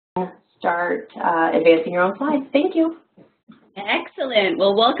start advancing your own slides. Thank you. Excellent.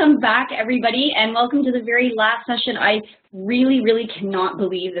 Well, welcome back, everybody, and welcome to the very last session. I really cannot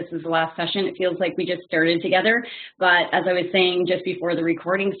believe this is the last session. It feels like we just started together, but as I was saying just before the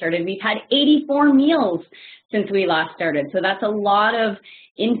recording started, we've had 84 meals since we last started. So that's a lot of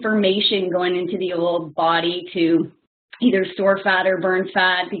information going into the old body to either store fat or burn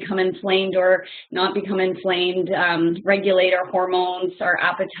fat, become inflamed or not become inflamed, regulate our hormones, our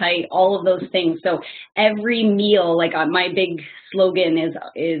appetite, all of those things. So every meal, like my big slogan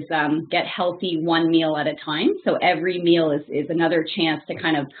is get healthy one meal at a time. So every meal is another chance to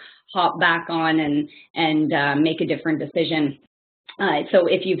kind of hop back on and make a different decision. So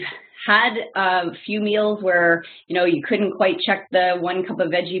if you've had a few meals where, you couldn't quite check the 1 cup of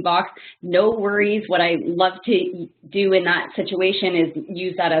veggie box, no worries. What I love to do in that situation is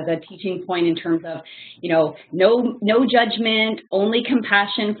use that as a teaching point in terms of, no judgment, only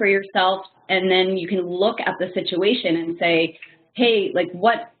compassion for yourself. And then you can look at the situation and say, hey, like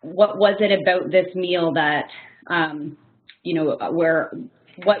what was it about this meal that, what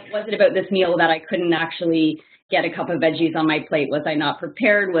was it about this meal that I couldn't actually get a cup of veggies on my plate? Was I not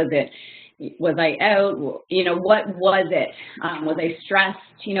prepared? Was I out? What was it? Was I stressed?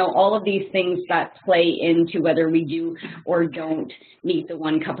 All of these things that play into whether we do or don't meet the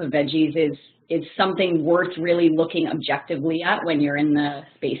 1 cup of veggies is something worth really looking objectively at when you're in the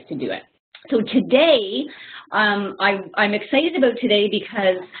space to do it. So today, I'm excited about today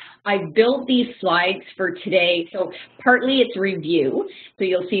because I built these slides for today. So partly it's review. So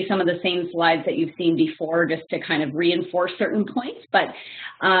you'll see some of the same slides that you've seen before just to kind of reinforce certain points. But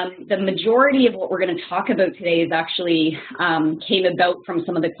the majority of what we're going to talk about today is actually came about from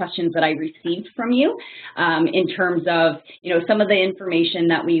some of the questions that I received from you in terms of, some of the information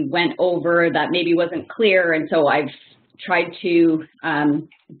that we went over that maybe wasn't clear. And so I've tried to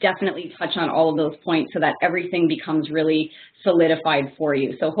definitely touch on all of those points so that everything becomes really solidified for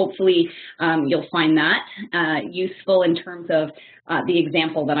you. So hopefully you'll find that useful in terms of the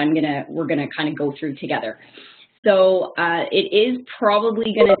example that we're gonna kind of go through together. So it is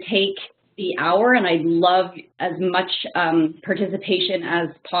probably gonna take the hour, and I'd love as much participation as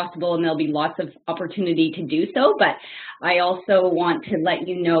possible, and there'll be lots of opportunity to do so. But I also want to let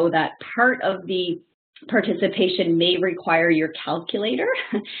you know that part of the participation may require your calculator.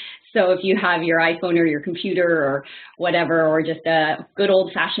 So if you have your iPhone or your computer or whatever, or just a good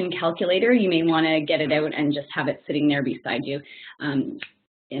old-fashioned calculator, you may want to get it out and just have it sitting there beside you. And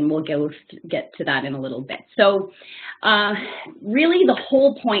we'll get to that in a little bit. So really the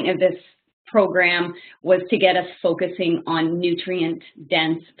whole point of this program was to get us focusing on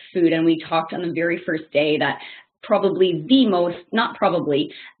nutrient-dense food. And we talked on the very first day that probably the most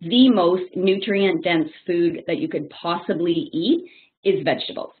nutrient-dense food that you could possibly eat is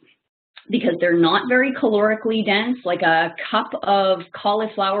vegetables, because they're not very calorically dense. Like a cup of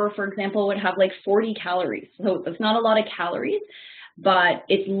cauliflower, for example, would have like 40 calories. So it's not a lot of calories, but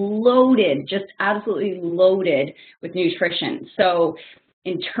it's loaded, just absolutely loaded with nutrition. So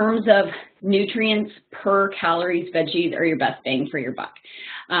in terms of nutrients per calories, veggies are your best bang for your buck.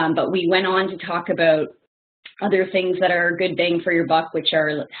 But we went on to talk about other things that are good bang for your buck, which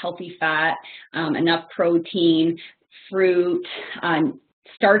are healthy fat, enough protein, fruit,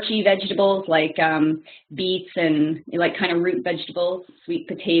 starchy vegetables like beets and like kind of root vegetables, sweet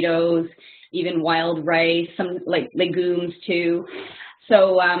potatoes, even wild rice, some like legumes too.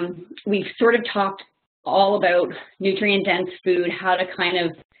 So we've sort of talked all about nutrient-dense food, how to kind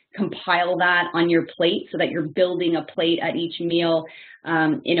of compile that on your plate so that you're building a plate at each meal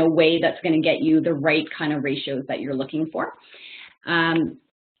in a way that's going to get you the right kind of ratios that you're looking for.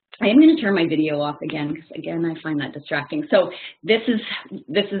 I am going to turn my video off again because, again, I find that distracting. So this is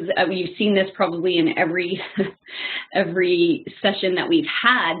you've seen this probably in every session that we've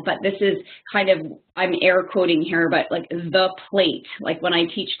had, but this is kind of, I'm air quoting here, but like the plate. Like when I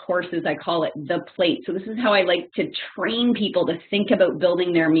teach courses, I call it the plate. So this is how I like to train people to think about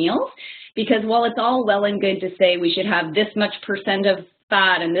building their meals, because while it's all well and good to say we should have this much % of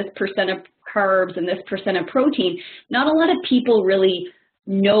fat and this % of carbs and this % of protein, not a lot of people really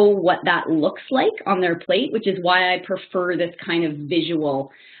know what that looks like on their plate, which is why I prefer this kind of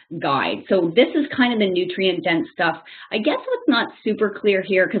visual guide. So this is kind of the nutrient dense stuff. I guess what's not super clear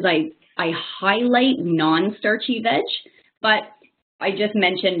here, because I highlight non-starchy veg, but I just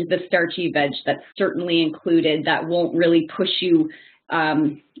mentioned the starchy veg that's certainly included that won't really push you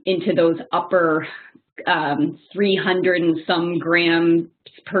into those upper 300 and some grams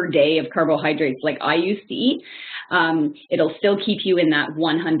per day of carbohydrates like I used to eat. It'll still keep you in that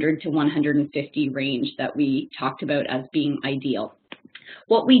 100 to 150 range that we talked about as being ideal.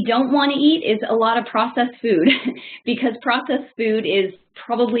 What we don't want to eat is a lot of processed food because processed food is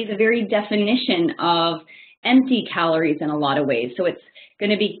probably the very definition of empty calories in a lot of ways. So it's going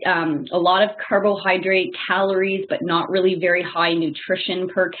to be a lot of carbohydrate calories, but not really very high nutrition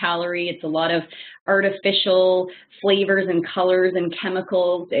per calorie. It's a lot of artificial flavors and colors and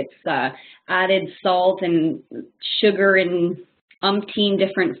chemicals. It's added salt and sugar in umpteen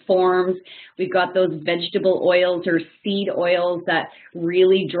different forms. We've got those vegetable oils or seed oils that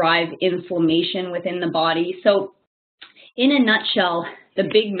really drive inflammation within the body. So in a nutshell, the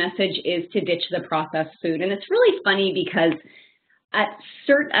big message is to ditch the processed food. And it's really funny because at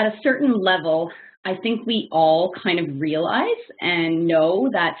a certain level, I think we all kind of realize and know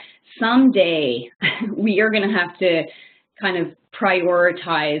that someday we are going to have to kind of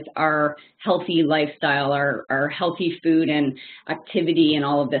prioritize our healthy lifestyle, our healthy food and activity and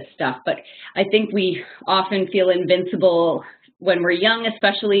all of this stuff. But I think we often feel invincible when we're young,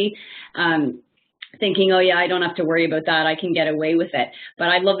 especially thinking, oh yeah, I don't have to worry about that. I can get away with it. But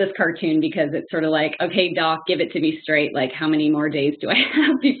I love this cartoon because it's sort of like, okay, doc, give it to me straight. Like, how many more days do I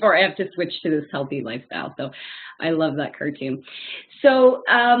have before I have to switch to this healthy lifestyle? So I love that cartoon. So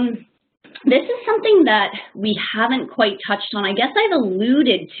this is something that we haven't quite touched on. I guess I've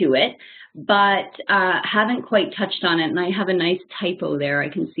alluded to it, but haven't quite touched on it. And I have a nice typo there I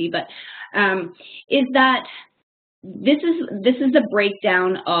can see, but is that this is the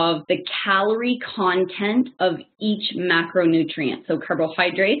breakdown of the calorie content of each macronutrient. So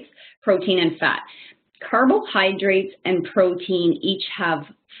carbohydrates, protein, and fat. Carbohydrates and protein each have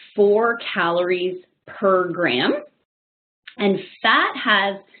 4 calories per gram, and fat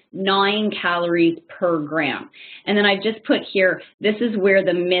has 9 calories per gram. And then I've just put here, this is where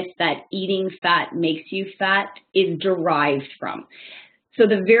the myth that eating fat makes you fat is derived from. So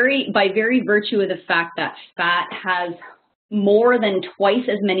by very virtue of the fact that fat has more than twice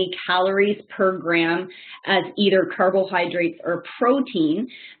as many calories per gram as either carbohydrates or protein,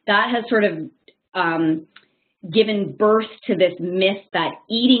 that has sort of given birth to this myth that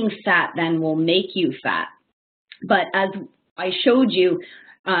eating fat then will make you fat. But as I showed you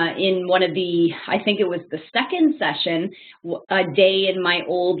in one of the, I think it was the second session, a day in my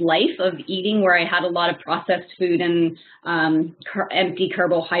old life of eating where I had a lot of processed food and empty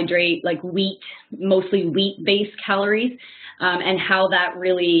carbohydrate, like wheat, mostly wheat-based calories, and how that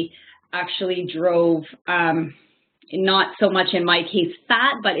really actually drove, not so much in my case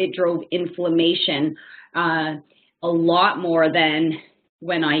fat, but it drove inflammation a lot more than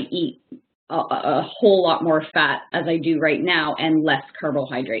when I eat a whole lot more fat as I do right now and less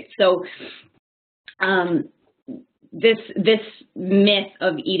carbohydrates. So this myth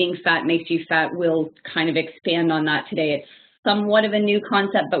of eating fat makes you fat, will kind of expand on that today. It's somewhat of a new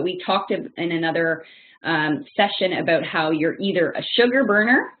concept, but we talked in another session about how you're either a sugar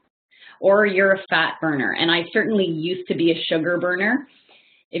burner or you're a fat burner. And I certainly used to be a sugar burner.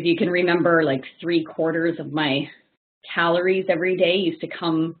 If you can remember, like 3/4 of my calories every day used to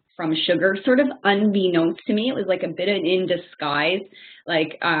come from sugar, sort of unbeknownst to me. It was like a bit in disguise,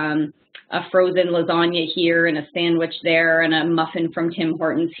 like a frozen lasagna here and a sandwich there and a muffin from Tim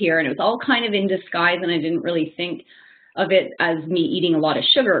Hortons here. And it was all kind of in disguise, and I didn't really think of it as me eating a lot of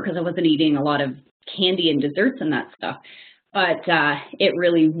sugar because I wasn't eating a lot of candy and desserts and that stuff. But it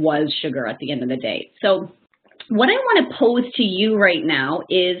really was sugar at the end of the day. So what I want to pose to you right now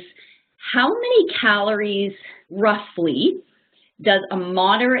is, how many calories roughly does a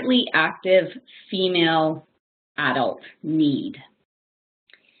moderately active female adult need?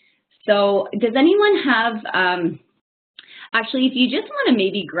 So does anyone have, actually, if you just want to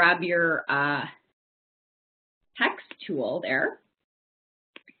maybe grab your text tool there,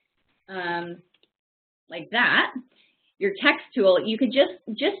 like that, your text tool, you could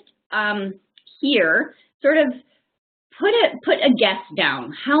just here sort of put a guess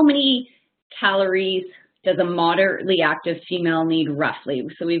down. How many calories does a moderately active female need roughly?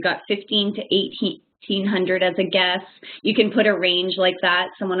 So we've got 15 to 1,800 as a guess. You can put a range like that.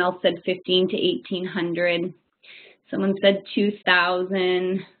 Someone else said 15 to 1,800. Someone said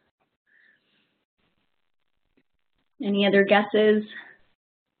 2,000. Any other guesses?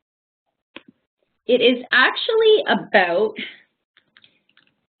 It is actually about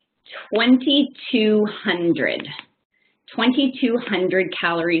 2,200. 2,200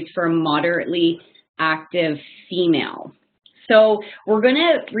 calories for a moderately active female. So we're going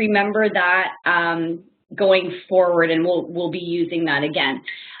to remember that going forward, and we'll be using that again.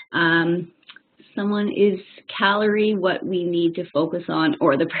 Someone is calorie what we need to focus on,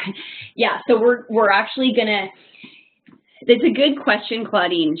 or the, yeah, so we're actually going to, it's a good question,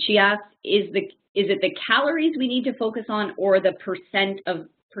 Claudine. She asked, is Is it the calories we need to focus on or the percentage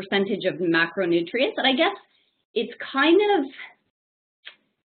of macronutrients? And I guess it's kind of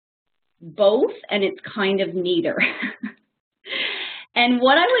both, and it's kind of neither. And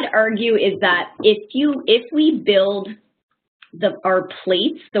what I would argue is that if we build our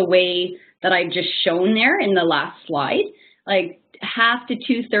plates the way that I've just shown there in the last slide, like half to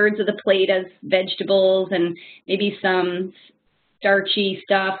 2/3 of the plate as vegetables and maybe some starchy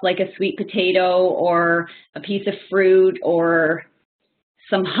stuff like a sweet potato or a piece of fruit or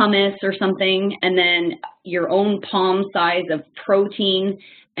some hummus or something, and then your own palm size of protein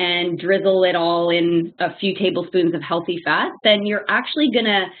and drizzle it all in a few tablespoons of healthy fat, then you're actually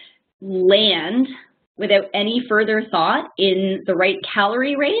gonna land without any further thought in the right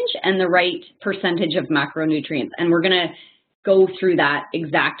calorie range and the right percentage of macronutrients. And we're gonna go through that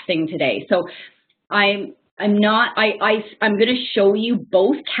exact thing today. So I'm gonna show you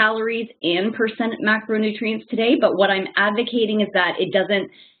both calories and percent macronutrients today, but what I'm advocating is that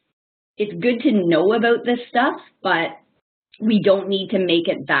it's good to know about this stuff, but we don't need to make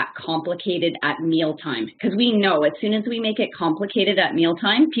it that complicated at mealtime, because we know as soon as we make it complicated at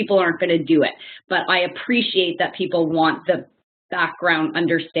mealtime, people aren't going to do it. But I appreciate that people want the background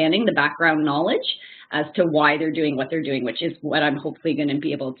understanding, the background knowledge as to why they're doing what they're doing, which is what I'm hopefully going to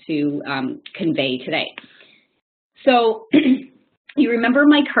be able to convey today. So you remember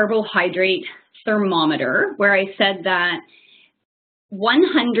my carbohydrate thermometer where I said that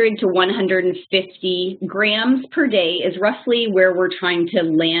 100 to 150 grams per day is roughly where we're trying to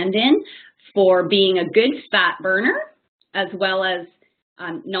land in for being a good fat burner, as well as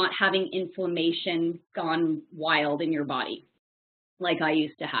not having inflammation gone wild in your body, like I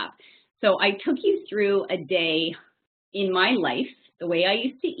used to have. So I took you through a day in my life, the way I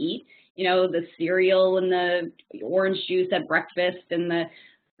used to eat, you know, the cereal and the orange juice at breakfast and the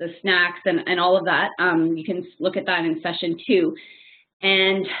snacks and all of that. You can look at that in session 2.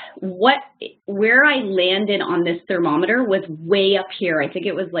 And where I landed on this thermometer was way up here. I think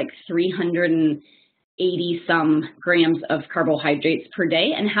it was like 380 some grams of carbohydrates per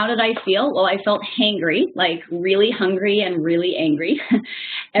day. And how did I feel? Well, I felt hangry, like really hungry and really angry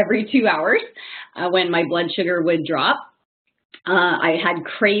every 2 hours when my blood sugar would drop. I had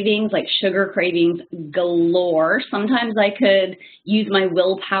cravings, like sugar cravings galore. Sometimes I could use my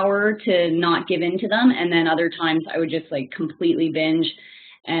willpower to not give in to them, and then other times I would just like completely binge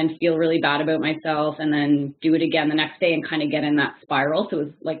and feel really bad about myself and then do it again the next day and kind of get in that spiral. So it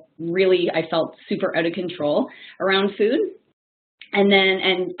was like really, I felt super out of control around food.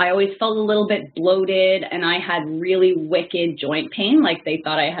 And I always felt a little bit bloated, and I had really wicked joint pain, like they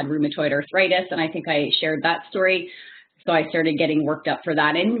thought I had rheumatoid arthritis, and I think I shared that story. So I started getting worked up for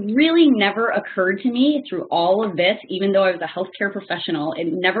that. And it really never occurred to me through all of this, even though I was a healthcare professional, it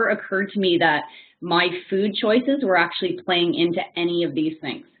never occurred to me that my food choices were actually playing into any of these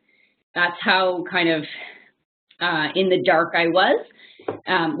things. That's how kind of in the dark I was,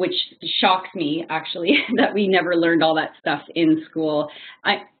 which shocks me actually that we never learned all that stuff in school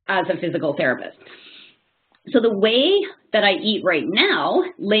as a physical therapist. So the way that I eat right now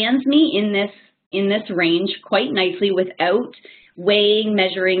lands me in this range quite nicely without weighing,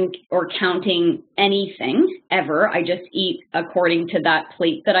 measuring, or counting anything ever. I just eat according to that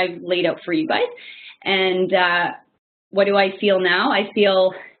plate that I've laid out for you guys. And what do I feel now? I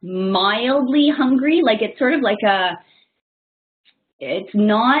feel mildly hungry. Like it's sort of like it's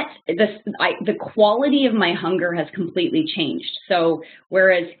not, the quality of my hunger has completely changed. So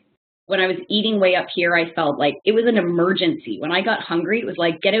whereas when I was eating way up here, I felt like it was an emergency. When I got hungry, it was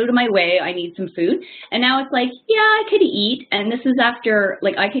like, get out of my way, I need some food. And now it's like, yeah, I could eat. And this is after,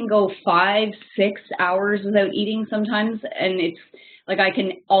 like, I can go 5-6 hours without eating sometimes. And it's like, I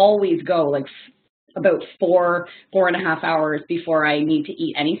can always go like about 4.5 hours before I need to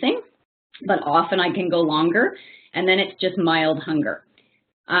eat anything. But often I can go longer. And then it's just mild hunger.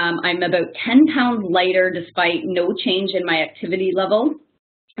 I'm about 10 pounds lighter despite no change in my activity level.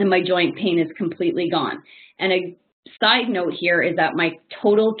 And my joint pain is completely gone. And a side note here is that my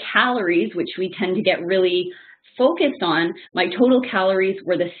total calories, which we tend to get really focused on, my total calories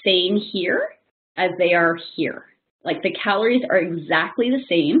were the same here as they are here. Like the calories are exactly the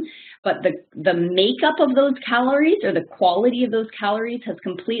same, but the makeup of those calories or the quality of those calories has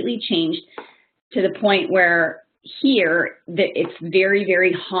completely changed to the point where here it's very,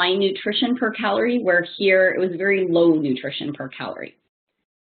 very high nutrition per calorie, where here it was very low nutrition per calorie.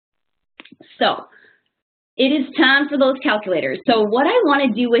 So it is time for those calculators. So what I want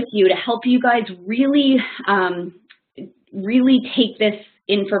to do with you to help you guys really, really take this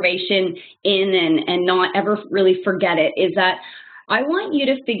information in and not ever really forget it is that I want you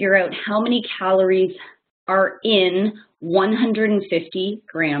to figure out how many calories are in 150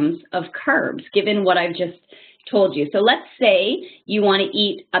 grams of carbs, given what I've just told you. So let's say you want to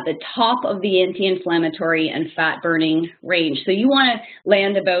eat at the top of the anti-inflammatory and fat-burning range. So you want to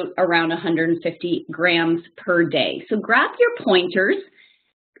land about around 150 grams per day. So grab your pointers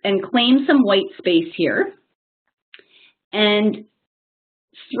and claim some white space here and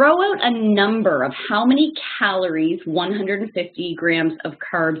throw out a number of how many calories 150 grams of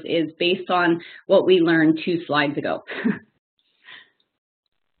carbs is based on what we learned 2 slides ago.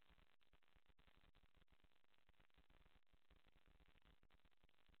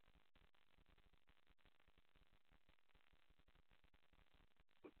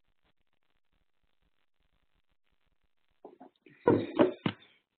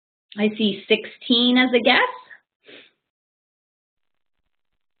 I see 16 as a guess.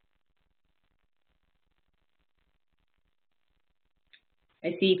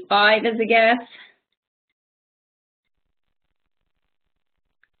 I see 5 as a guess.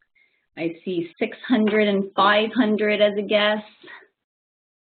 I see 600 and 500 as a guess.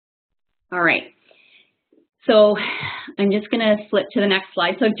 All right. So I'm just going to flip to the next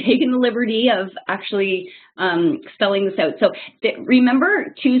slide. So I've taken the liberty of actually spelling this out. So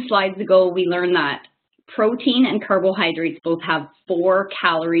remember 2 slides ago, we learned that protein and carbohydrates both have 4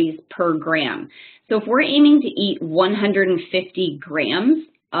 calories per gram. So if we're aiming to eat 150 grams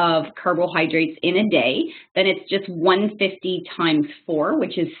of carbohydrates in a day, then it's just 150 times 4,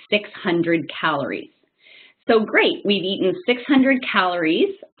 which is 600 calories. So great, we've eaten 600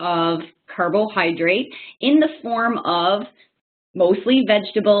 calories of carbohydrate in the form of mostly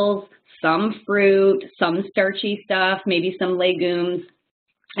vegetables, some fruit, some starchy stuff, maybe some legumes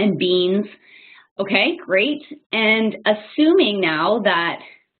and beans. Okay, great. And assuming now that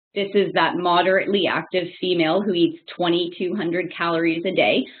this is that moderately active female who eats 2,200 calories a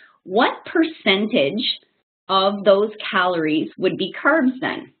day, what percentage of those calories would be carbs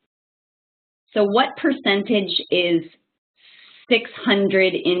then? So what percentage is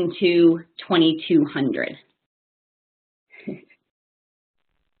 600 into 2,200?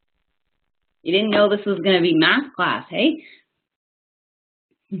 You didn't know this was going to be math class, hey?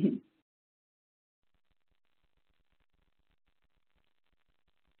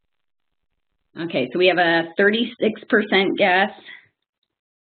 Okay, so we have a 36% guess.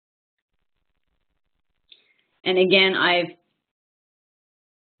 And again,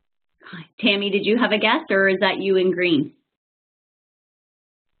 Tammy, did you have a guess, or is that you in green?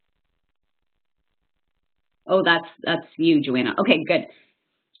 Oh, that's you, Joanna. Okay, good.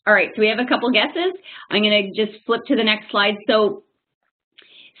 All right, so we have a couple guesses. I'm going to just flip to the next slide. So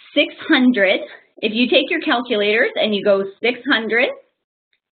 600, if you take your calculators and you go 600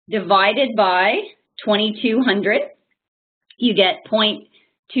 divided by 2,200, you get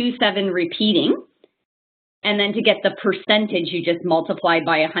 0.27 repeating. And then to get the percentage, you just multiply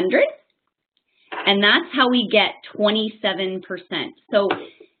by 100. And that's how we get 27%. So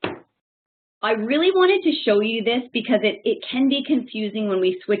I really wanted to show you this because it can be confusing when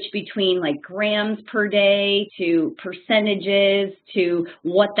we switch between like grams per day to percentages to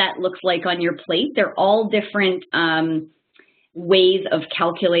what that looks like on your plate. They're all different ways of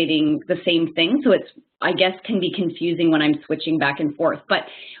calculating the same thing. So it's, I guess, can be confusing when I'm switching back and forth. But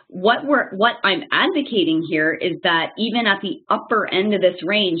what I'm advocating here is that even at the upper end of this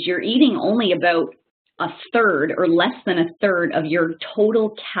range, you're eating only about a third or less than a third of your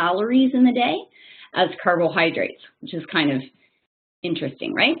total calories in the day as carbohydrates, which is kind of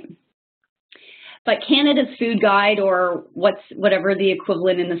interesting, right? But Canada's Food Guide, or whatever the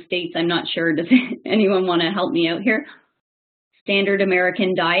equivalent in the States, I'm not sure. Does anyone want to help me out here? Standard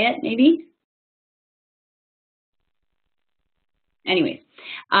American Diet, maybe? Anyways,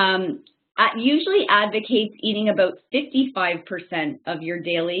 usually advocates eating about 55% of your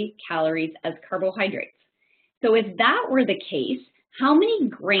daily calories as carbohydrates. So if that were the case, how many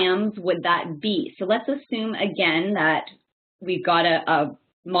grams would that be? So let's assume again that we've got a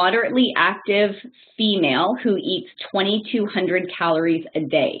moderately active female who eats 2,200 calories a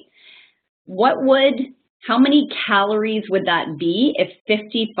day. How many calories would that be if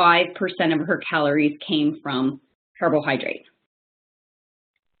 55% of her calories came from carbohydrates?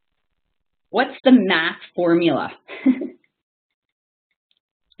 What's the math formula?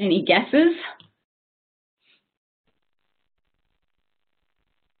 Any guesses?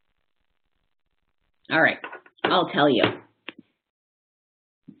 All right, I'll tell you.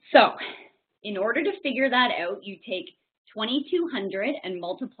 So in order to figure that out, you take 2,200 and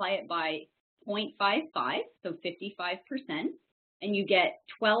multiply it by 0.55, so 55%, and you get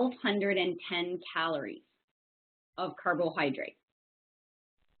 1,210 calories of carbohydrate.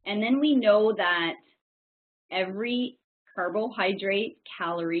 And then we know that every carbohydrate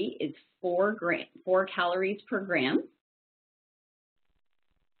calorie is 4 calories per gram.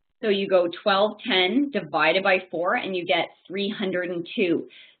 So you go 1210 divided by 4 and you get 302.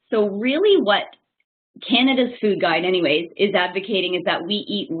 So really what Canada's Food Guide anyways is advocating is that we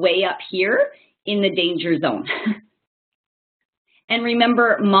eat way up here in the danger zone. And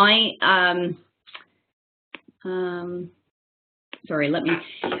remember my,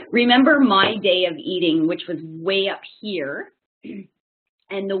 remember my day of eating, which was way up here,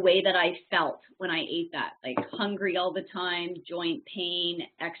 and the way that I felt when I ate that, like hungry all the time, joint pain,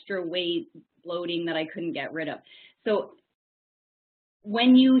 extra weight, bloating that I couldn't get rid of. So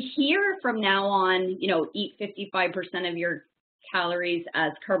when you hear from now on, you know, eat 55% of your calories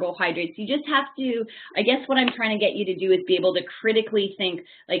as carbohydrates, you just have to, I guess what I'm trying to get you to do is be able to critically think,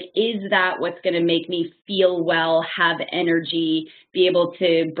 like, is that what's going to make me feel well, have energy, be able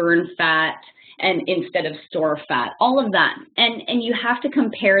to burn fat, and instead of store fat, all of that. And you have to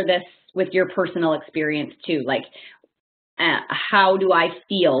compare this with your personal experience too, like how do I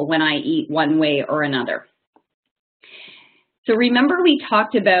feel when I eat one way or another? So remember we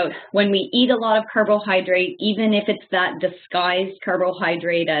talked about when we eat a lot of carbohydrate, even if it's that disguised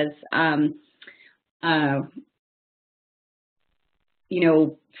carbohydrate as, you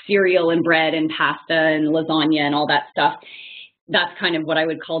know, cereal and bread and pasta and lasagna and all that stuff, that's kind of what I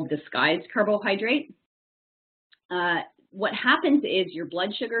would call disguised carbohydrate. What happens is your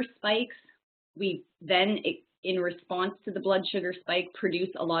blood sugar spikes. We then, in response to the blood sugar spike, produce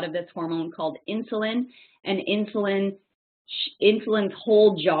a lot of this hormone called insulin, and insulin's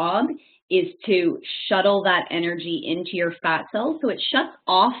whole job is to shuttle that energy into your fat cells. So it shuts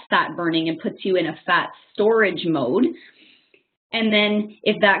off fat burning and puts you in a fat storage mode. And then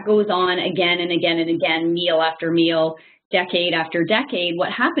if that goes on again and again and again, meal after meal, decade after decade,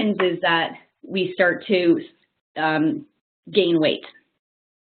 what happens is that we start to gain weight.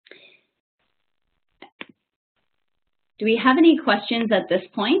 Do we have any questions at this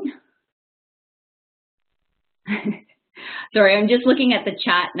point? Sorry, I'm just looking at the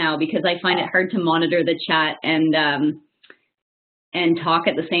chat now because I find it hard to monitor the chat and talk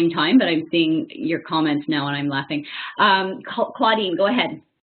at the same time, but I'm seeing your comments now and I'm laughing. Claudine, go ahead.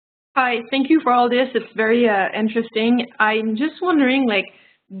 Hi, thank you for all this. It's very interesting. I'm just wondering, like,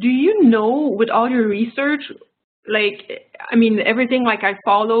 do you know with all your research, like, I mean, everything like I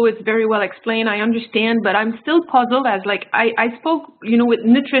follow, it's very well explained, I understand, but I'm still puzzled as like, I spoke, you know, with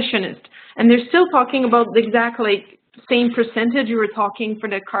nutritionists and they're still talking about the exact like same percentage you were talking for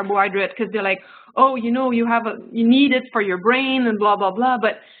the carbohydrate because they're like, oh, you know, you need it for your brain and blah, blah, blah,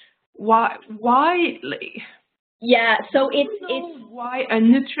 but why like, yeah, so it's why a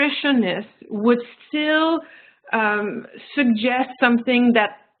nutritionist would still suggest something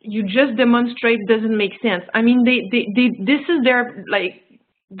that you just demonstrate doesn't make sense. I mean, this is their like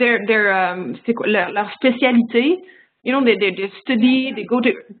their spécialité. You know, they study, they go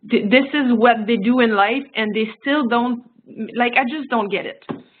to. This is what they do in life, and they still don't like. I just don't get it.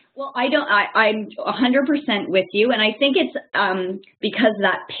 Well, I'm 100% with you, and I think it's because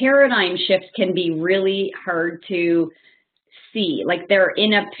that paradigm shift can be really hard to see. Like they're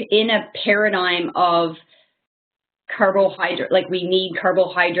in a paradigm of carbohydrate, like we need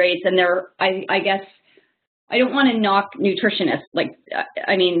carbohydrates, and I guess I don't want to knock nutritionists. Like,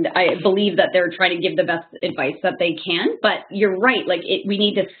 I mean, I believe that they're trying to give the best advice that they can, but you're right. Like we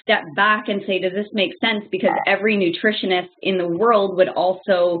need to step back and say, does this make sense? Because every nutritionist in the world would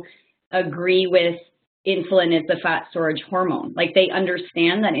also agree with insulin is the fat storage hormone. Like they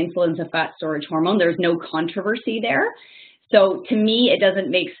understand that insulin is a fat storage hormone. There's no controversy there. So to me, it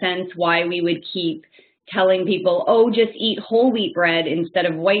doesn't make sense why we would keep telling people, oh, just eat whole wheat bread instead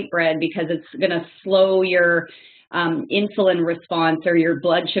of white bread because it's going to slow your insulin response or your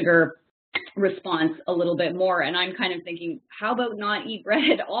blood sugar response a little bit more. And I'm kind of thinking, how about not eat bread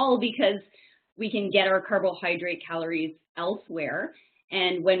at all because we can get our carbohydrate calories elsewhere.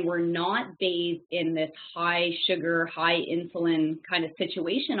 And when we're not bathed in this high sugar, high insulin kind of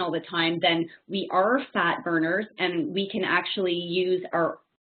situation all the time, then we are fat burners and we can actually use our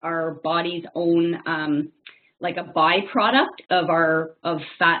body's own, like a byproduct of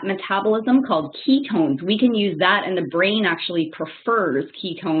fat metabolism called ketones. We can use that, and the brain actually prefers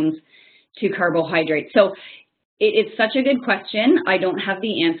ketones to carbohydrates. So it's such a good question. I don't have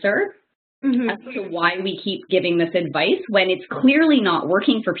the answer as to why we keep giving this advice when it's clearly not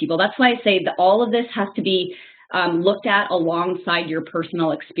working for people. That's why I say that all of this has to be looked at alongside your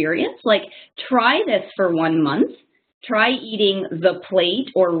personal experience. Like try this for 1 month. Try eating the plate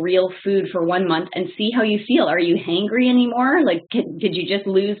or real food for 1 month and see how you feel. Are you hangry anymore? Like, did you just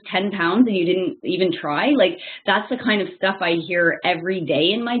lose 10 pounds and you didn't even try? Like, that's the kind of stuff I hear every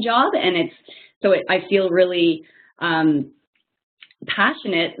day in my job. And I feel really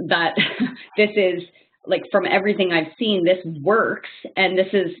passionate that this is, like, from everything I've seen, this works. And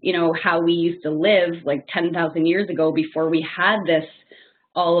this is, you know, how we used to live like 10,000 years ago before we had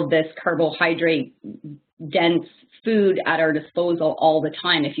all of this carbohydrate dense food at our disposal all the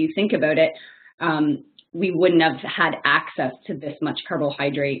time. If you think about it, we wouldn't have had access to this much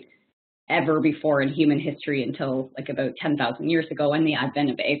carbohydrate ever before in human history until like about 10,000 years ago and the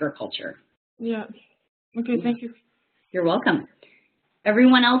advent of agriculture. Yeah. Okay, thank you. You're welcome.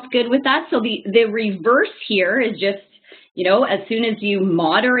 Everyone else good with that? So the reverse here is just, you know, as soon as you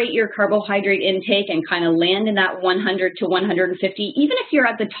moderate your carbohydrate intake and kind of land in that 100 to 150, even if you're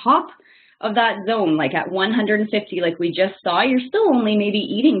at the top of that zone, like at 150, like we just saw, you're still only maybe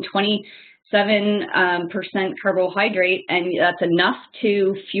eating 27% carbohydrate, and that's enough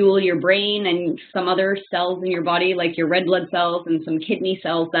to fuel your brain and some other cells in your body, like your red blood cells and some kidney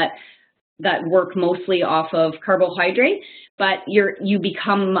cells that work mostly off of carbohydrate. But you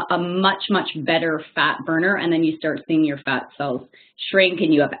become a much, much better fat burner, and then you start seeing your fat cells shrink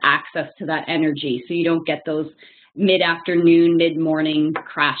and you have access to that energy, so you don't get those mid-afternoon, mid-morning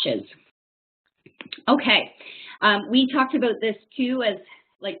crashes. Okay, we talked about this too as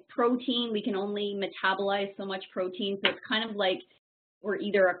like protein. We can only metabolize so much protein, so it's kind of like we're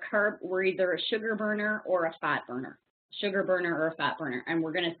either a sugar burner or a fat burner, and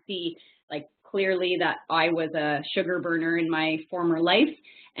we're going to see like clearly that I was a sugar burner in my former life,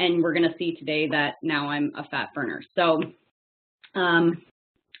 and we're going to see today that now I'm a fat burner. So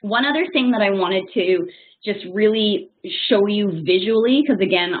one other thing that I wanted to just really show you visually, because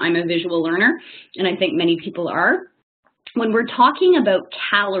again, I'm a visual learner, and I think many people are. When we're talking about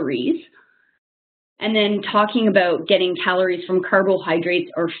calories, and then talking about getting calories from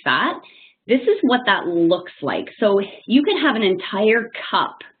carbohydrates or fat, this is what that looks like. So you could have an entire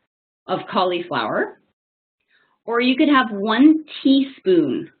cup of cauliflower, or you could have 1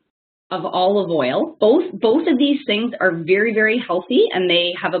 teaspoon of olive oil. Both of these things are very, very healthy, and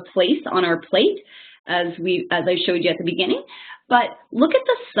they have a place on our plate, as I showed you at the beginning. But look at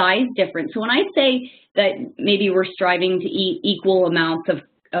the size difference. So when I say that maybe we're striving to eat equal amounts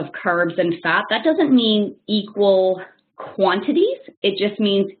of carbs and fat, that doesn't mean equal quantities. It just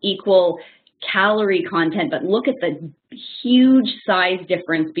means equal calorie content. But look at the huge size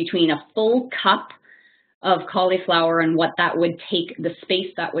difference between a full cup of cauliflower and what that would take, the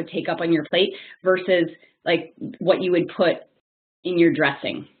space that would take up on your plate, versus like what you would put in your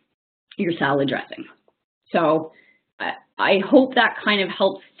dressing, your salad dressing. So I hope that kind of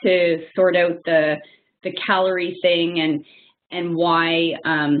helps to sort out the calorie thing and why,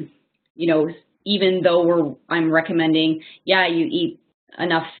 you know, even though I'm recommending, yeah, you eat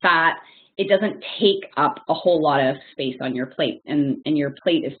enough fat, it doesn't take up a whole lot of space on your plate, and your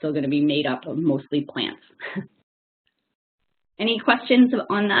plate is still going to be made up of mostly plants. Any questions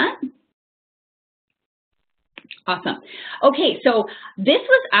on that? Awesome. Okay, so this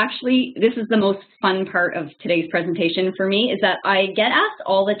is the most fun part of today's presentation for me, is that I get asked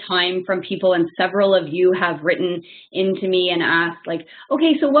all the time from people, and several of you have written into me and asked, like,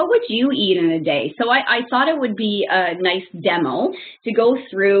 okay, so what would you eat in a day? So I thought it would be a nice demo to go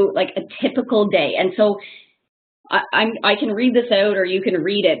through like a typical day. And so I can read this out, or you can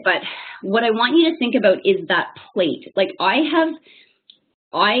read it, but what I want you to think about is that plate. Like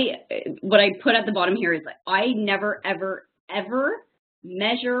what I put at the bottom here is I never, ever, ever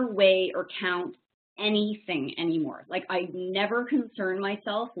measure, weigh, or count anything anymore. Like I never concern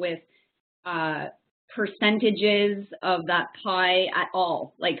myself with percentages of that pie at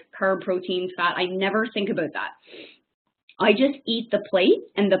all, like carb, protein, fat. I never think about that. I just eat the plate,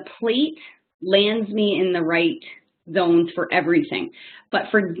 and the plate lands me in the right zones for everything. But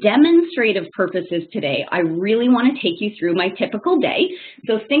for demonstrative purposes today, I really want to take you through my typical day.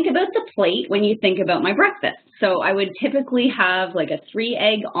 So think about the plate when you think about my breakfast. So I would typically have like a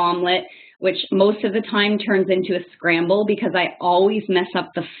 3-egg omelet, which most of the time turns into a scramble because I always mess up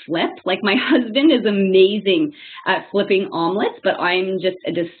the flip. Like my husband is amazing at flipping omelets, but I'm just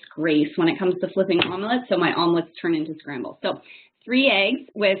a disgrace when it comes to flipping omelets. So my omelets turn into scrambles. So 3 eggs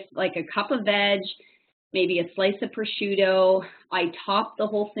with like a cup of veg, maybe a slice of prosciutto. I top the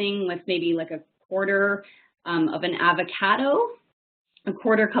whole thing with maybe like a quarter of an avocado, a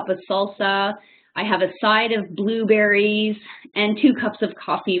quarter cup of salsa. I have a side of blueberries and 2 cups of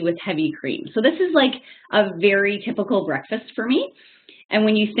coffee with heavy cream. So this is like a very typical breakfast for me. And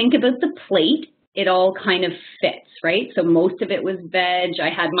when you think about the plate, it all kind of fits, right? So most of it was veg. I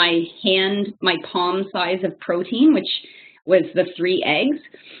had my palm size of protein, which was the 3 eggs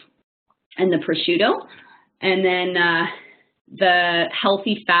and the prosciutto. And then the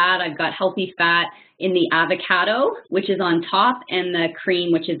healthy fat, I've got healthy fat in the avocado, which is on top, and the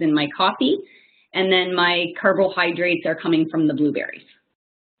cream, which is in my coffee. And then my carbohydrates are coming from the blueberries.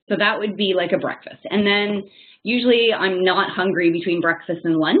 So that would be like a breakfast. And then usually I'm not hungry between breakfast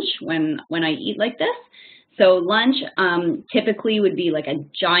and lunch when I eat like this. So lunch typically would be like a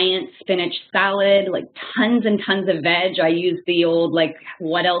giant spinach salad, like tons and tons of veg. I use the old, like,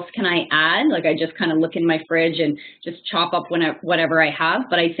 what else can I add? Like I just kind of look in my fridge and just chop up whatever I have.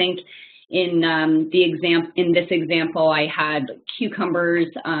 But I think in this example, I had cucumbers,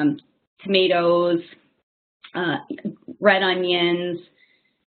 tomatoes, red onions,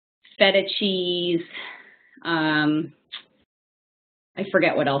 feta cheese, I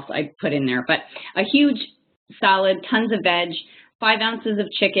forget what else I put in there, but a huge salad, tons of veg, 5 ounces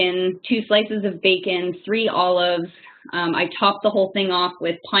of chicken, 2 slices of bacon, 3 olives. I topped the whole thing off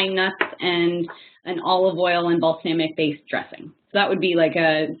with pine nuts and an olive oil and balsamic-based dressing. So that would be like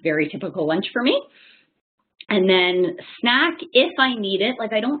a very typical lunch for me. And then snack, if I need it,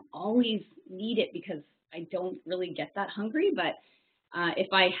 like I don't always need it because I don't really get that hungry, but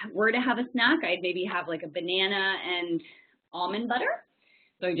if I were to have a snack, I'd maybe have like a banana and almond butter.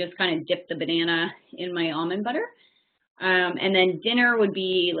 So I just kind of dip the banana in my almond butter. And then dinner would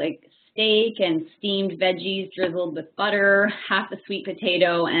be like steak and steamed veggies drizzled with butter, half a sweet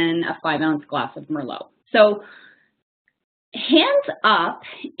potato, and a 5-ounce glass of Merlot. So hands up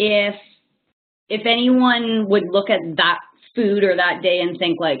if anyone would look at that food or that day and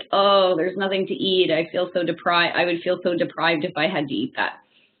think like, oh, there's nothing to eat. I feel so deprived. I would feel so deprived if I had to eat that.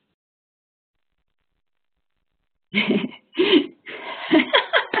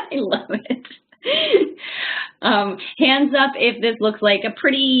 I love it. Hands up if this looks like a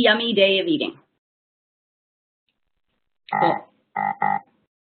pretty yummy day of eating. Cool.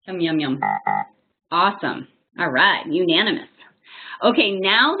 Yum, yum, yum. Awesome. All right, unanimous. Okay,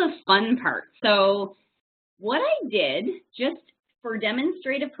 now the fun part. So what I did, just for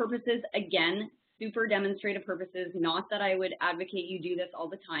demonstrative purposes, again, super demonstrative purposes, not that I would advocate you do this all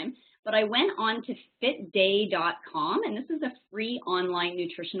the time, but I went on to fitday.com, and this is a free online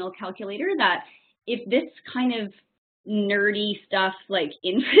nutritional calculator that if this kind of nerdy stuff like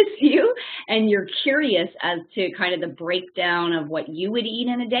interests you and you're curious as to kind of the breakdown of what you would eat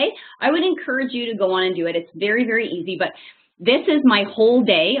in a day, I would encourage you to go on and do it. It's very, very easy, but this is my whole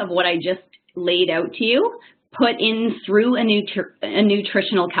day of what I just laid out to you, put in through a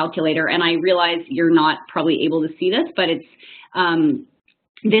nutritional calculator. And I realize you're not probably able to see this, but it's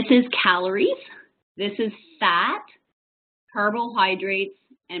this is calories, this is fat, carbohydrates,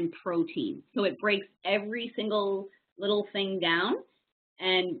 and protein. So it breaks every single little thing down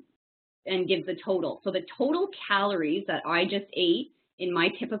and gives a total. So the total calories that I just ate in my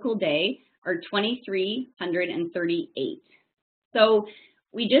typical day are 2,338. So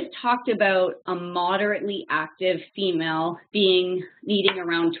we just talked about a moderately active female needing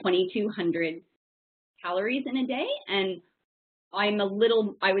around 2,200 calories in a day, and I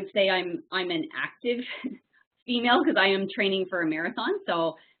would say I'm an active female because I am training for a marathon.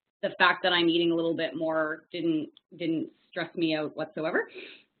 So the fact that I'm eating a little bit more didn't stress me out whatsoever.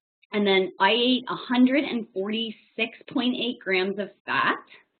 And then I ate 146.8 grams of fat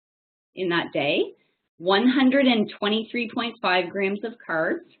in that day, 123.5 grams of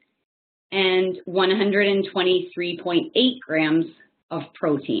carbs, and 123.8 grams of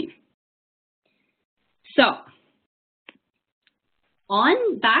protein. So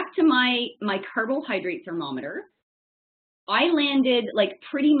back to my carbohydrate thermometer, I landed like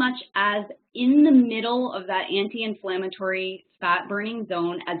pretty much as in the middle of that anti-inflammatory fat burning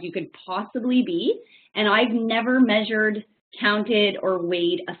zone as you could possibly be. And I've never measured, counted, or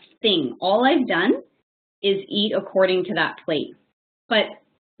weighed a thing. All I've done is eat according to that plate. But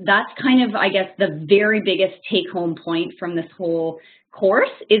that's kind of, I guess, the very biggest take-home point from this whole course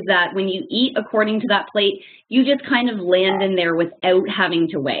is that when you eat according to that plate, you just kind of land in there without having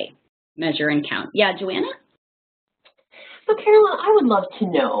to weigh, measure, and count. Yeah, Joanna? So Carolyn, I would love to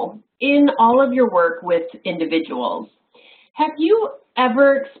know, in all of your work with individuals, have you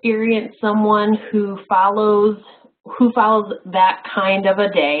ever experienced someone who follows that kind of a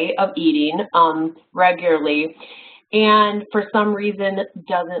day of eating regularly and for some reason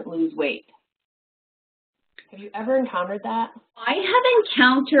doesn't lose weight? Have you ever encountered that? I have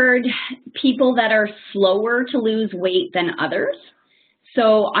encountered people that are slower to lose weight than others.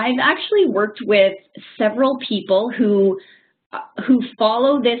 So I've actually worked with several people who who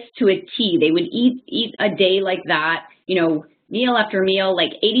follow this to a T. They would eat a day like that, you know, meal after meal,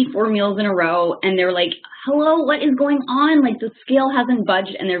 like 84 meals in a row, and they're like, hello, what is going on? Like, the scale hasn't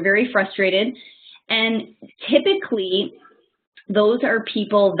budged, and they're very frustrated. And typically, those are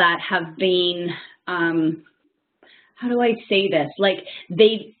people that have been, how do I say this? Like,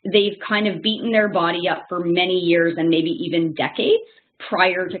 they've kind of beaten their body up for many years and maybe even decades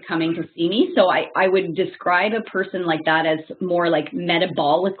prior to coming to see me. So I would describe a person like that as more like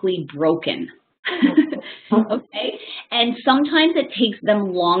metabolically broken. Okay. And sometimes it takes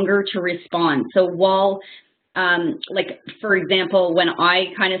them longer to respond. So while, like, for example, when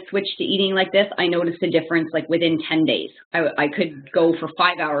I kind of switched to eating like this, I noticed a difference like within 10 days. I could go for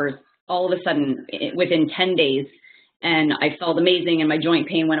 5 hours all of a sudden within 10 days. And I felt amazing and my joint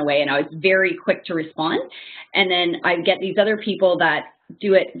pain went away and I was very quick to respond. And then I get these other people that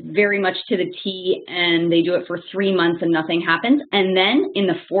do it very much to the T and they do it for 3 months and nothing happens. And then in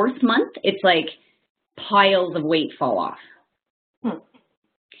the 4th month, it's like piles of weight fall off.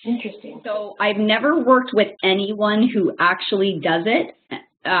 Interesting. So I've never worked with anyone who actually does it.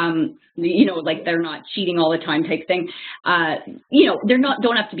 You know, like they're not cheating all the time type thing. You know,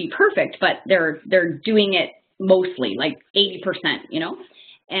 don't have to be perfect, but they're doing it mostly, like 80%, you know,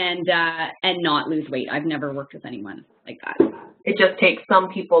 and not lose weight. I've never worked with anyone like that. It just takes some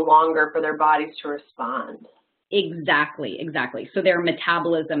people longer for their bodies to respond. Exactly, exactly. So their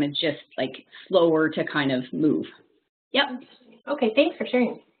metabolism is just like slower to kind of move. Yep. Okay, thanks for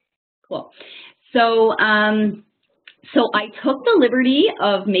sharing. Cool. So, so I took the liberty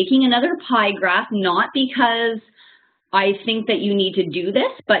of making another pie graph, not because I think that you need to do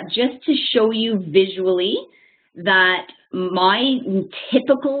this, but just to show you visually that my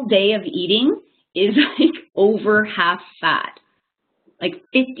typical day of eating is like over half fat, like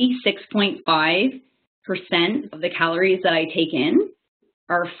 56.5% of the calories that I take in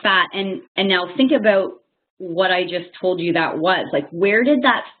are fat. And now think about what I just told you that was. Like, where did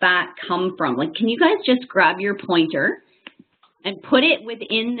that fat come from? Like, can you guys just grab your pointer and put it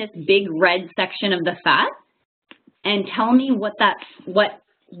within this big red section of the fat and tell me where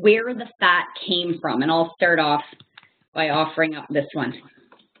the fat came from? And I'll start off by offering up this one.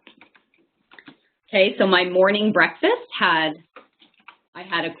 Okay, so my morning breakfast I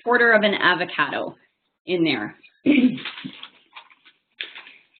had a quarter of an avocado in there.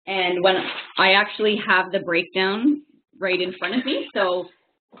 And when I actually have the breakdown right in front of me, so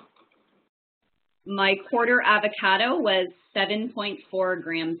my quarter avocado was 7.4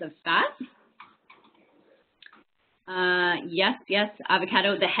 grams of fat. Yes,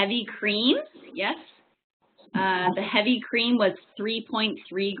 avocado. The heavy cream, yes. The heavy cream was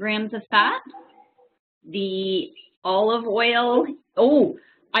 3.3 grams of fat. The olive oil,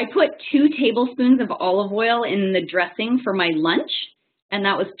 I put 2 tablespoons of olive oil in the dressing for my lunch, and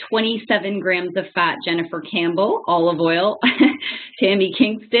that was 27 grams of fat. Jennifer Campbell, olive oil. Tammy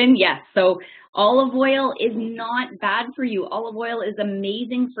Kingston, yes. So olive oil is not bad for you. Olive oil is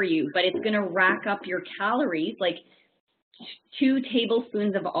amazing for you, but it's going to rack up your calories. Like 2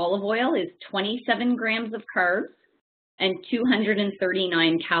 tablespoons of olive oil is 27 grams of carbs and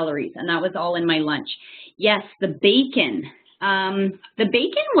 239 calories, and that was all in my lunch. Yes, the bacon. The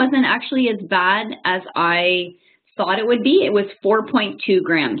bacon wasn't actually as bad as I thought it would be. It was 4.2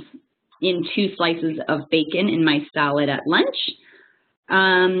 grams in 2 slices of bacon in my salad at lunch.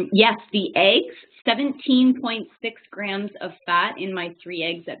 Yes, the eggs, 17.6 grams of fat in my 3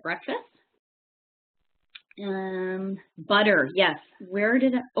 eggs at breakfast. Butter, yes. Where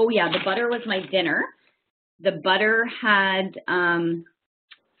did it? Oh yeah, the butter was my dinner. The butter had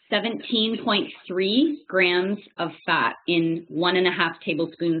 17.3 grams of fat in 1.5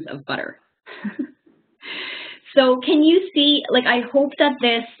 tablespoons of butter. So can you see, like, I hope that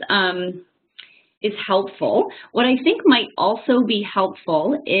this is helpful. What I think might also be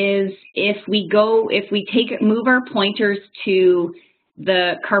helpful is if we move our pointers to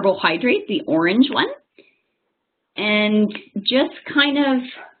the carbohydrate, the orange one, and just kind of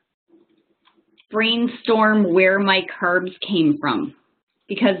brainstorm where my carbs came from,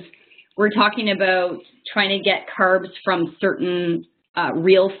 because we're talking about trying to get carbs from certain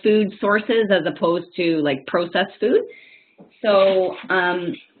real food sources as opposed to like processed food. So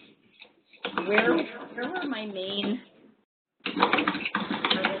where were my main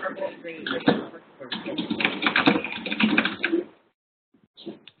carbohydrates?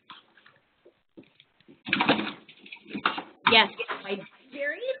 Yes, my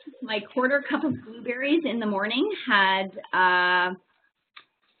blueberries, my quarter cup of blueberries in the morning had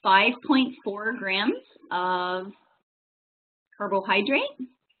 5.4 grams of carbohydrate.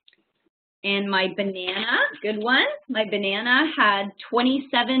 And my banana, good one, my banana had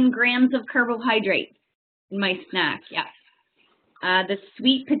 27 grams of carbohydrate in my snack, yeah. The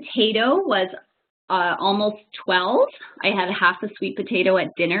sweet potato was almost 12. I had half a sweet potato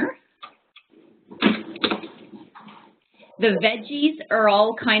at dinner. The veggies are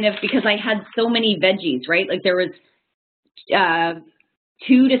all kind of, because I had so many veggies, right? Like there was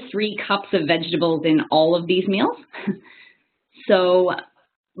 2 to 3 cups of vegetables in all of these meals. So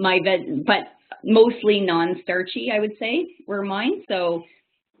but mostly non-starchy, I would say, were mine. So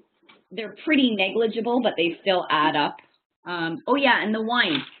they're pretty negligible, but they still add up. Oh yeah, and the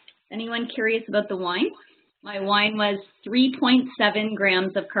wine. Anyone curious about the wine? My wine was 3.7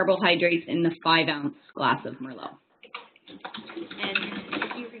 grams of carbohydrates in the 5-ounce glass of Merlot. And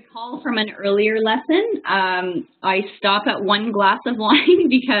if you recall from an earlier lesson, I stop at 1 glass of wine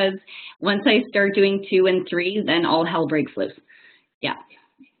because once I start doing 2 and 3, then all hell breaks loose. Yeah.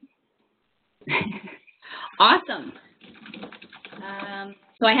 Awesome.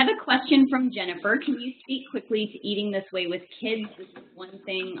 So I have a question from Jennifer. Can you speak quickly to eating this way with kids? This is one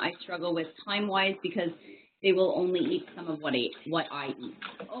thing I struggle with time-wise because they will only eat some of what I eat.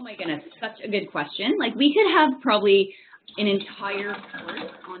 Oh my goodness, such a good question. Like we could have probably an entire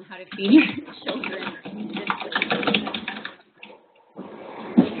course on how to feed your children this way.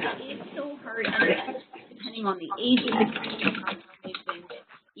 It's so hard, depending on the age of the kid,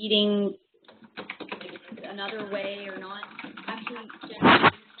 eating another way or not. Actually, Jen,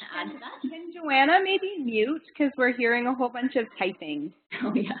 add to that? Can Joanna maybe mute because we're hearing a whole bunch of typing?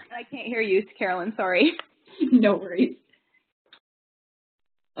 Oh yeah. I can't hear you, Carolyn. Sorry. No worries.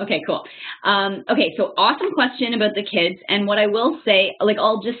 Okay, cool. Okay, so awesome question about the kids. And what I will say, like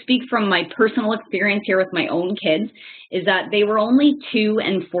I'll just speak from my personal experience here with my own kids, is that they were only 2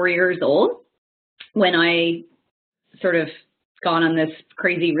 and 4 years old when I sort of gone on this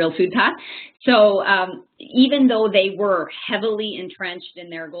crazy real food path. So even though they were heavily entrenched in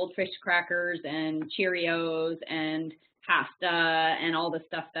their goldfish crackers and Cheerios and pasta and all the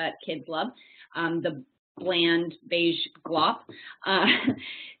stuff that kids love, the bland beige glop,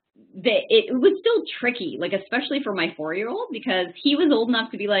 it was still tricky, like especially for my 4-year-old, because he was old enough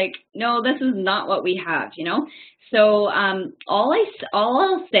to be like, no, this is not what we have, you know? So all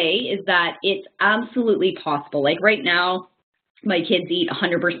I'll say is that it's absolutely possible. Like right now, my kids eat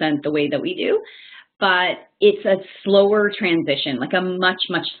 100% the way that we do, but it's a slower transition, like a much,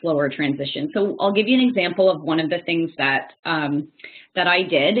 much slower transition. So I'll give you an example of one of the things that that I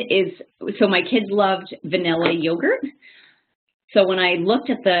did is, so my kids loved vanilla yogurt. So when I looked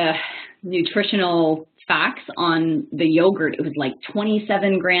at the nutritional facts on the yogurt, it was like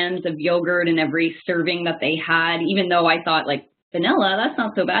 27 grams of yogurt in every serving that they had, even though I thought like vanilla, that's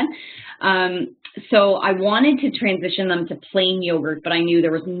not so bad. So I wanted to transition them to plain yogurt, but I knew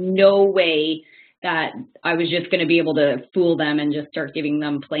there was no way that I was just going to be able to fool them and just start giving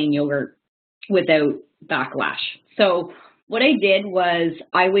them plain yogurt without backlash. So what I did was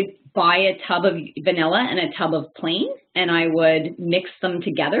I would buy a tub of vanilla and a tub of plain, and I would mix them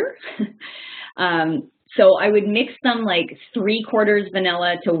together. So I would mix them like 3/4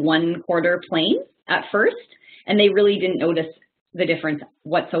 vanilla to 1/4 plain at first, and they really didn't notice the difference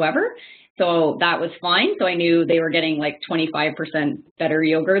whatsoever. So that was fine. So I knew they were getting like 25% better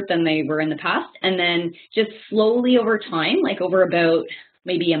yogurt than they were in the past. And then just slowly over time, like over about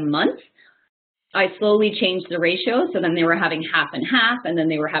maybe a month, I slowly changed the ratio. So then they were having half and half, and then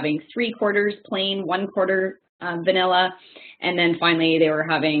they were having 3/4 plain, 1/4 vanilla. And then finally they were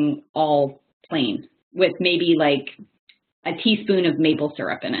having all plain with maybe like a teaspoon of maple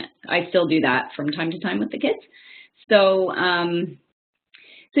syrup in it. I still do that from time to time with the kids. So,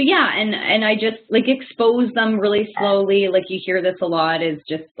 so yeah, and I just like expose them really slowly. Like you hear this a lot, is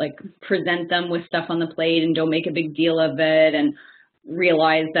just like present them with stuff on the plate and don't make a big deal of it, and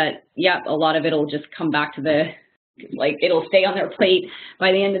realize that, yeah, a lot of it will just come back to the, like it'll stay on their plate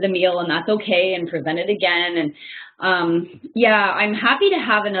by the end of the meal, and that's okay, and present it again. And yeah, I'm happy to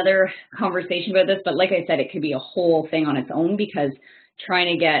have another conversation about this, but like I said, it could be a whole thing on its own, because trying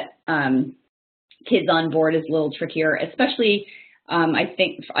to get kids on board is a little trickier, especially I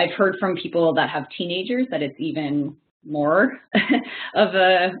think I've heard from people that have teenagers that it's even more of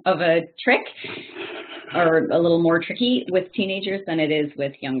a trick, or a little more tricky with teenagers than it is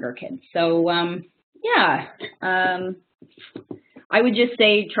with younger kids. So yeah, I would just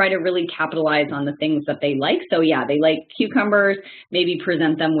say try to really capitalize on the things that they like. So yeah, they like cucumbers, maybe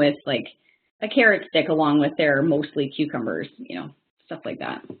present them with like a carrot stick along with their mostly cucumbers, you know, stuff like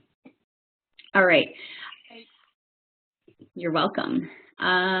that. All right. You're welcome.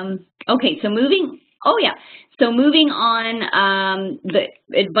 Okay, so moving Oh, yeah. So moving on, the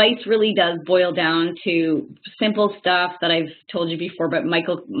advice really does boil down to simple stuff that I've told you before, but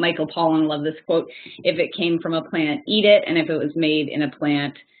Michael Pollan loved this quote: if it came from a plant, eat it, and if it was made in a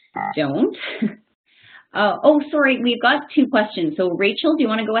plant, don't. Oh, sorry, we've got 2 questions. So Rachel, do you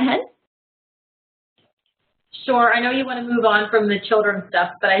want to go ahead? Sure. I know you want to move on from the children's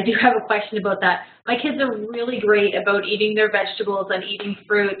stuff, but I do have a question about that. My kids are really great about eating their vegetables and eating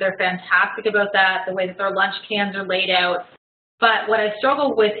fruit. They're fantastic about that, the way that their lunch cans are laid out. But what I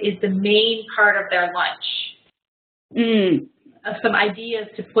struggle with is the main part of their lunch. Some ideas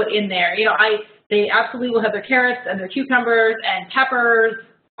to put in there. You know, they absolutely will have their carrots and their cucumbers and peppers,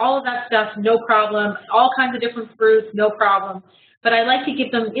 all of that stuff, no problem. All kinds of different fruits, no problem. But I like to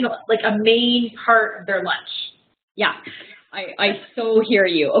give them, you know, like a main part of their lunch. Yeah, I so hear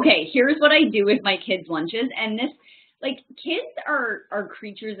you. Okay, here's what I do with my kids' lunches. And this, like, kids are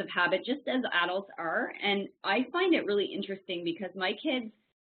creatures of habit, just as adults are. And I find it really interesting because my kids,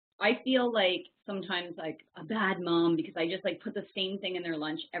 I feel like sometimes like a bad mom because I just like put the same thing in their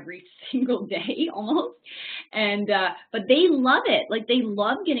lunch every single day almost. And, but they love it. Like, they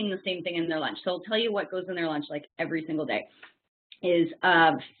love getting the same thing in their lunch. So I'll tell you what goes in their lunch like every single day. Is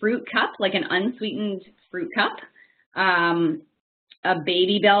a fruit cup, like an unsweetened fruit cup, a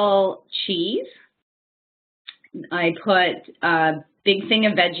Baby Bell cheese. I put a big thing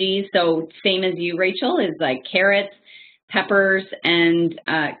of veggies, so same as you, Rachel, is like carrots, peppers, and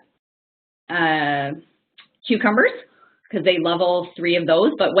cucumbers, because they love all 3 of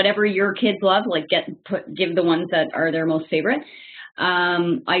those. But whatever your kids love, like give the ones that are their most favorite.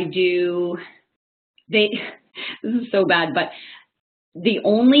 This is so bad, but the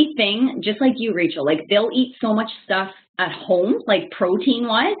only thing, just like you, Rachel, like they'll eat so much stuff at home, like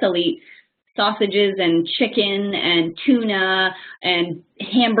protein-wise. They'll eat sausages and chicken and tuna and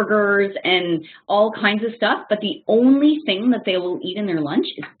hamburgers and all kinds of stuff, but the only thing that they will eat in their lunch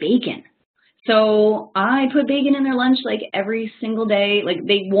is bacon. So I put bacon in their lunch like every single day. Like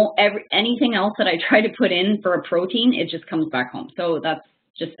they won't anything else that I try to put in for a protein, it just comes back home. So that's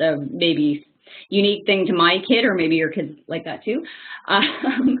just a maybe unique thing to my kid, or maybe your kid's like that too.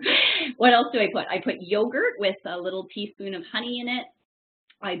 What else do I put? I put yogurt with a little teaspoon of honey in it.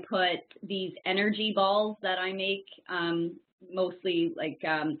 I put these energy balls that I make, mostly like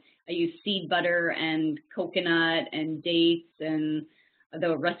I use seed butter and coconut and dates, and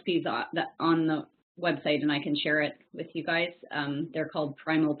the recipes on the website, and I can share it with you guys. They're called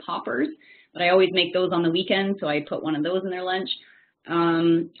Primal Poppers, but I always make those on the weekend, so I put one of those in their lunch.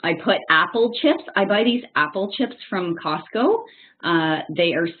 I put apple chips. I buy these apple chips from Costco.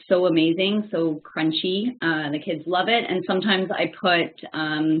 They are so amazing, so crunchy. The kids love it. And sometimes I put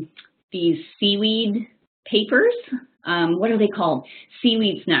these seaweed papers. What are they called?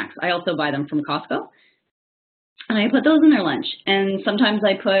 Seaweed snacks. I also buy them from Costco. And I put those in their lunch. And sometimes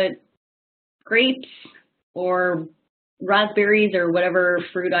I put grapes or raspberries or whatever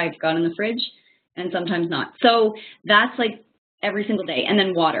fruit I've got in the fridge, and sometimes not. So that's like every single day. And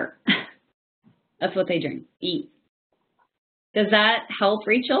then water. That's what they drink, eat. Does that help,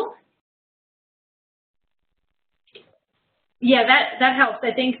 Rachel? Yeah, that helps.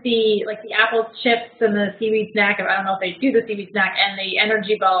 I think the apple chips and the seaweed snack, I don't know if they do the seaweed snack, and the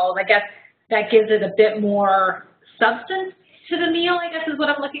energy balls, I guess that gives it a bit more substance to the meal, I guess is what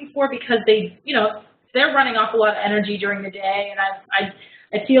I'm looking for, because they, you know, they're running off a lot of energy during the day, and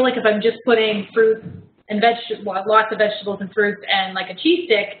I feel like if I'm just putting fruit and lots of vegetables and fruits and like a cheese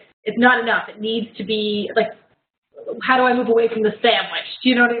stick, it's not enough. It needs to be like, how do I move away from the sandwich? Do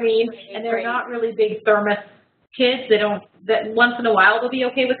you know what I mean? And they're not really big thermos kids. That once in a while they'll be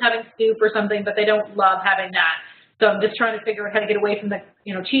okay with having soup or something, but they don't love having that. So I'm just trying to figure out how to get away from the,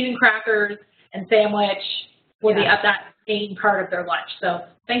 you know, cheese and crackers and sandwich for that main part of their lunch. So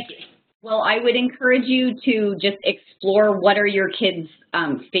thank you. Well, I would encourage you to just explore what are your kids'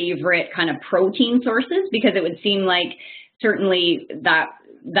 favorite kind of protein sources, because it would seem like certainly that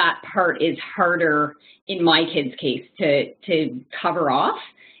part is harder in my kids' case to cover off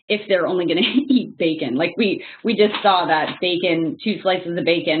if they're only going to eat bacon. Like we just saw that bacon, 2 slices of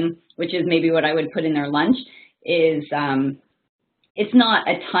bacon, which is maybe what I would put in their lunch, is it's not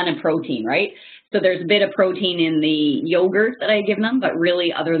a ton of protein, right? So there's a bit of protein in the yogurt that I give them, but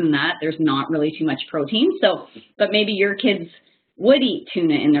really other than that, there's not really too much protein. So, but maybe your kids would eat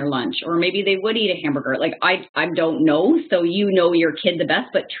tuna in their lunch, or maybe they would eat a hamburger. Like I don't know, so you know your kid the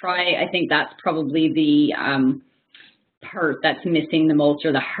best, but I think that's probably the part that's missing the most,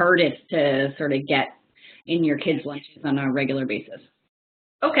 or the hardest to sort of get in your kids' lunches on a regular basis.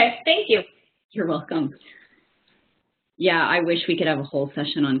 Okay, thank you. You're welcome. Yeah, I wish we could have a whole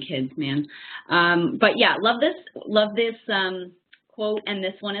session on kids, man. But yeah, love this quote and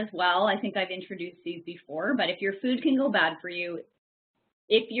this one as well. I think I've introduced these before, but if your food can go bad for you,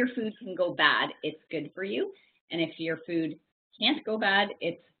 if your food can go bad, it's good for you. And if your food can't go bad,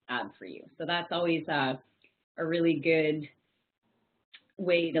 it's bad for you. So that's always a really good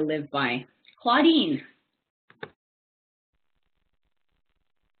way to live by. Claudine.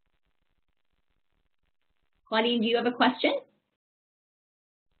 Claudine, do you have a question?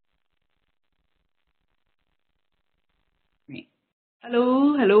 Right.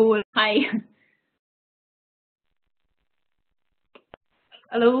 Hello, hello. Hi.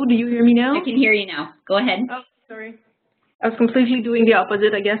 Hello, do you hear me now? I can hear you now. Go ahead. Oh, sorry. I was completely doing the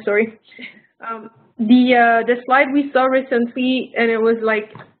opposite, I guess, sorry. The slide we saw recently, and it was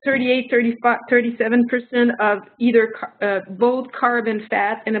like 38, 35, 37% of either both carb and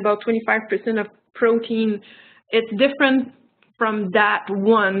fat, and about 25% of protein. It's different from that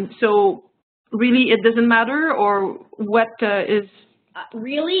one. So really, it doesn't matter, or what is?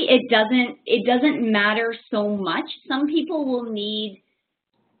 Really, it doesn't matter so much. Some people will need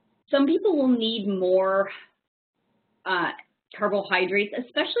more carbohydrates,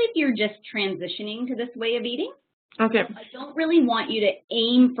 especially if you're just transitioning to this way of eating. Okay. I don't really want you to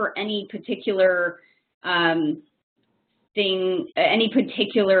aim for any particular any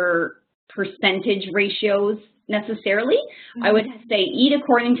particular percentage ratios necessarily. Mm-hmm. I would say eat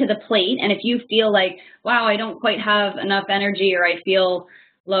according to the plate, and if you feel like, wow, I don't quite have enough energy, or I feel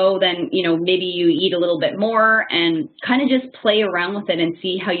low, then, you know, maybe you eat a little bit more and kind of just play around with it and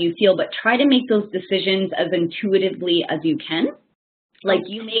see how you feel, but try to make those decisions as intuitively as you can. Like,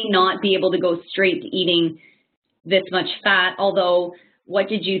 you may not be able to go straight to eating this much fat, although what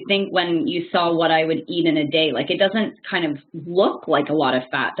did you think when you saw what I would eat in a day? Like, it doesn't kind of look like a lot of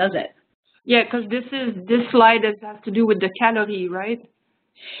fat, does it? Yeah, because this slide has to do with the calorie, right?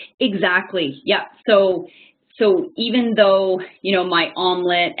 Exactly. Yeah. So even though, you know, my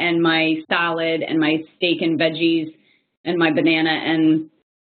omelet and my salad and my steak and veggies and my banana and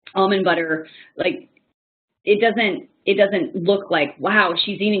almond butter, like, it doesn't look like, wow,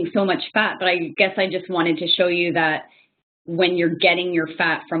 she's eating so much fat. But I guess I just wanted to show you that when you're getting your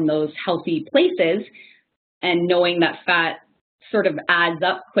fat from those healthy places and knowing that fat sort of adds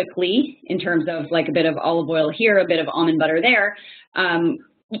up quickly in terms of like a bit of olive oil here, a bit of almond butter there,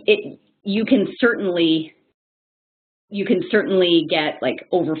 you can certainly get like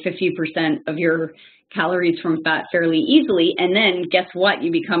over 50% of your calories from fat fairly easily. And then guess what?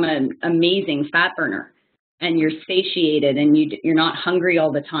 You become an amazing fat burner, and you're satiated, and you're not hungry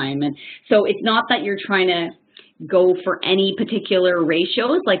all the time. And so it's not that you're trying to go for any particular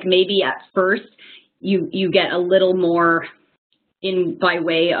ratios. Like, maybe at first you get a little more in by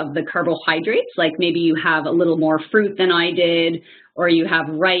way of the carbohydrates. Like, maybe you have a little more fruit than I did, or you have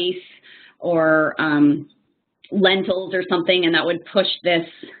rice or lentils or something, and that would push this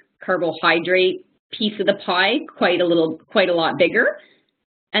carbohydrate piece of the pie quite a lot bigger.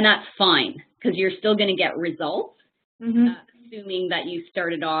 And that's fine, because you're still going to get results, assuming that you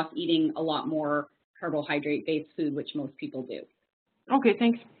started off eating a lot more carbohydrate-based food, which most people do. Okay,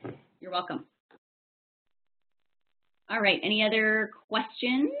 thanks. You're welcome. All right, any other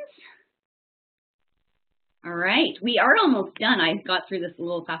questions? All right, we are almost done. I got through this a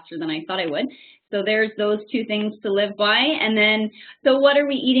little faster than I thought I would. So there's those two things to live by. And then, so what are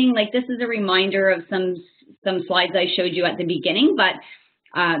we eating? Like, this is a reminder of some slides I showed you at the beginning, but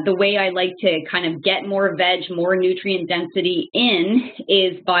the way I like to kind of get more veg, more nutrient density in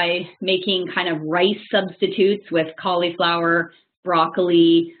is by making kind of rice substitutes with cauliflower,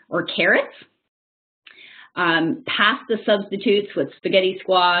 broccoli, or carrots. Pasta substitutes with spaghetti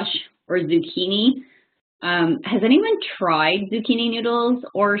squash or zucchini. Has anyone tried zucchini noodles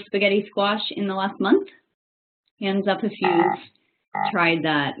or spaghetti squash in the last month? Hands up if you've tried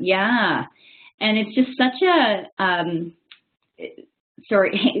that. Yeah. And it's just such a,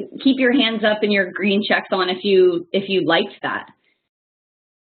 sorry, keep your hands up and your green checks on if you liked that.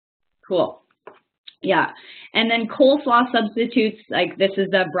 Cool. Yeah. And then coleslaw substitutes, like this is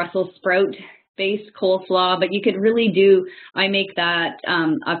the Brussels sprout based coleslaw, but you could really do, I make that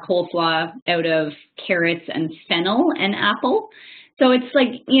a coleslaw out of carrots and fennel and apple. So it's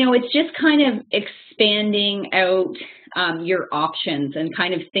like, you know, it's just kind of expanding out your options and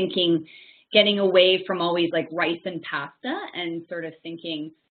kind of thinking, getting away from always like rice and pasta and sort of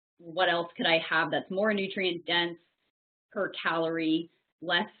thinking, what else could I have that's more nutrient dense per calorie,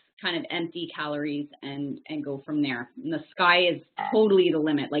 less kind of empty calories, and go from there. And the sky is totally the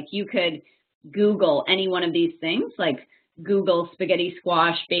limit. Like, you could Google any one of these things, like Google spaghetti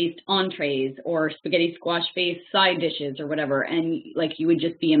squash-based entrees or spaghetti squash-based side dishes or whatever, and like you would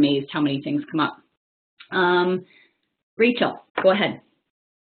just be amazed how many things come up. Rachel, go ahead.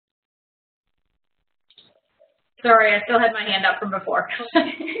 Sorry, I still had my hand up from before.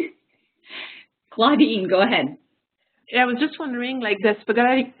 Claudine, go ahead. Yeah, I was just wondering, like the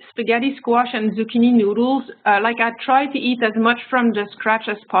spaghetti squash and zucchini noodles, like I try to eat as much from the scratch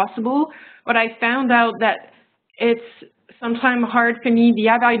as possible, but I found out that it's sometimes hard for me. Do you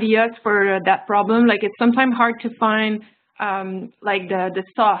have ideas for that problem? Like it's sometimes hard to find like the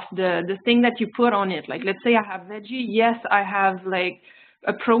sauce, the thing that you put on it. Like let's say I have veggie, yes, I have like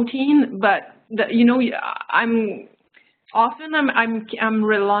a protein, but you know, I'm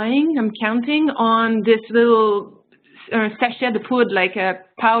counting on this little sachet de poudre, like a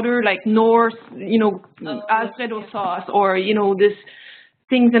powder, like Norse, you know, Alfredo sauce, or you know, this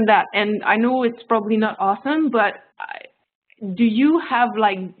things and that. And I know it's probably not awesome, but do you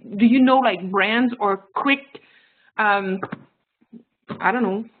know like brands or quick, I don't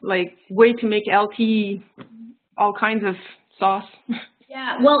know, like way to make healthy, all kinds of sauce?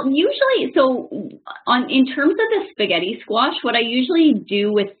 Yeah, well, usually, so in terms of the spaghetti squash, what I usually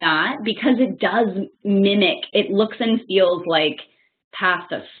do with that, because it does mimic, it looks and feels like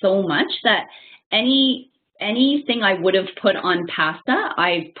pasta so much that anything I would have put on pasta,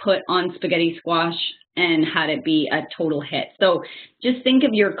 I've put on spaghetti squash and had it be a total hit. So just think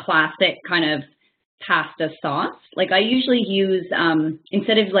of your classic kind of pasta sauce. Like I usually use,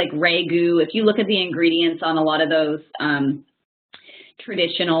 instead of like ragu, if you look at the ingredients on a lot of those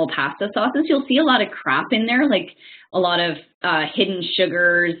traditional pasta sauces, you'll see a lot of crap in there, like a lot of hidden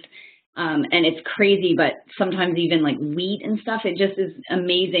sugars, and it's crazy, but sometimes even like wheat and stuff. It just is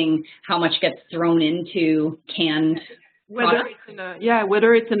amazing how much gets thrown into canned products.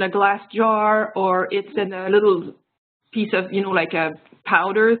 Whether it's in a glass jar or it's in a little piece of, you know, like a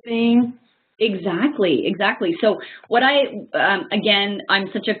powder thing. Exactly. So what again, I'm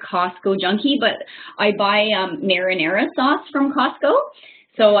such a Costco junkie, but I buy marinara sauce from Costco.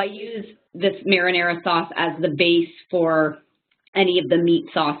 So I use this marinara sauce as the base for any of the meat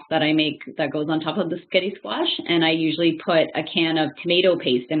sauce that I make that goes on top of the spaghetti squash. And I usually put a can of tomato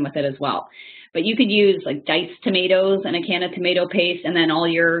paste in with it as well. But you could use like diced tomatoes and a can of tomato paste, and then all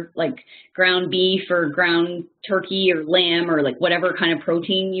your like ground beef or ground turkey or lamb or like whatever kind of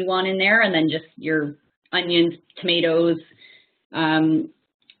protein you want in there, and then just your onions, tomatoes,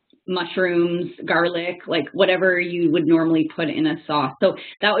 mushrooms, garlic, like whatever you would normally put in a sauce. So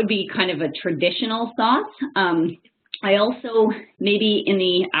that would be kind of a traditional sauce. I also, maybe in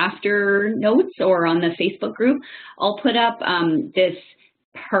the after notes or on the Facebook group, I'll put up this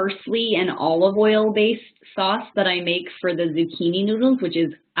parsley and olive oil based sauce that I make for the zucchini noodles, which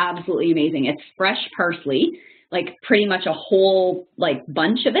is absolutely amazing. It's fresh parsley, like pretty much a whole like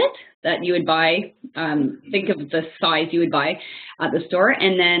bunch of it that you would buy. Think of the size you would buy at the store.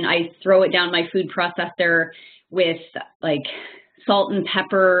 And then I throw it down my food processor with like salt and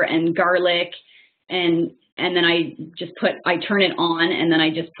pepper and garlic, and then I turn it on, and then I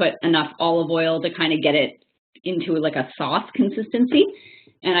just put enough olive oil to kind of get it into like a sauce consistency.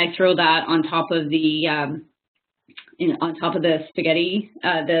 And I throw that on top of the spaghetti,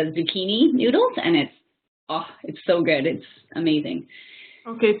 the zucchini noodles, and it's so good. It's amazing.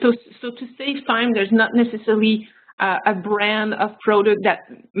 Okay, so to save time, there's not necessarily a brand of product that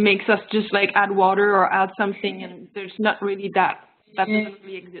makes us just like add water or add something, and there's not really that doesn't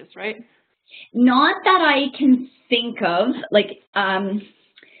really exist, right? Not that I can think of. Like,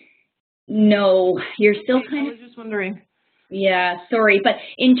 no, you're still kind of. I was just wondering. Yeah, sorry. But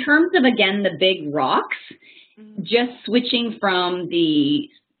in terms of, again, the big rocks, just switching from the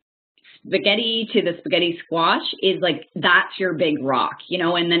spaghetti to the spaghetti squash is like, that's your big rock, you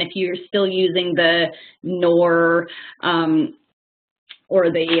know? And then if you're still using the Knorr, or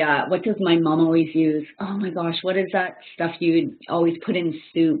the, what does my mom always use? Oh my gosh, what is that stuff you'd always put in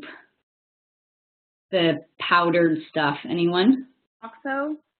soup? The powdered stuff. Anyone?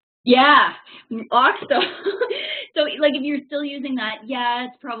 OXO? Yeah, OXO. So like if you're still using that, yeah,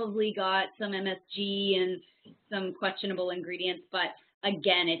 it's probably got some MSG and some questionable ingredients, but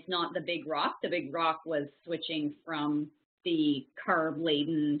again, it's not the big rock. The big rock was switching from the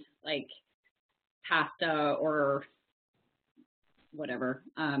carb-laden like pasta or whatever.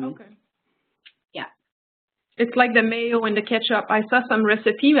 Okay. Yeah. It's like the mayo and the ketchup. I saw some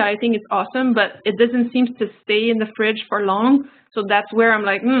recipe, but I think it's awesome, but it doesn't seem to stay in the fridge for long. So that's where I'm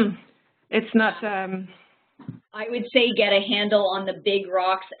like, it's not. I would say get a handle on the big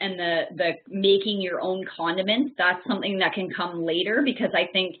rocks and the making your own condiments. That's something that can come later, because I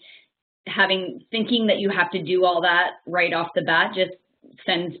think thinking that you have to do all that right off the bat just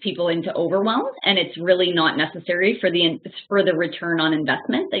sends people into overwhelm, and it's really not necessary for the return on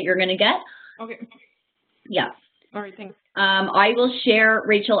investment that you're going to get. Okay. Yeah. All right, thanks. I will share,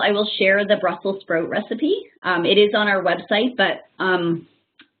 Rachel, I will share the Brussels sprout recipe. It is on our website, but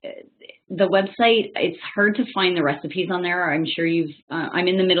the website, it's hard to find the recipes on there. I'm sure I'm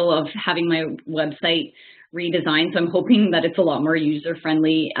in the middle of having my website redesigned, so I'm hoping that it's a lot more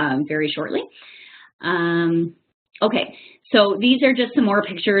user-friendly very shortly. Okay, so these are just some more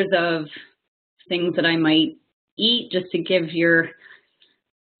pictures of things that I might eat, just to give you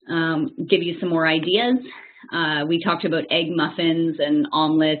some more ideas. We talked about egg muffins and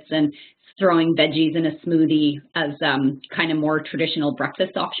omelets and throwing veggies in a smoothie as kind of more traditional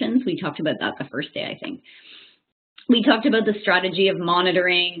breakfast options. We talked about that the first day, I think. We talked about the strategy of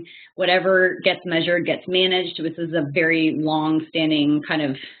monitoring whatever gets measured gets managed. This is a very long-standing kind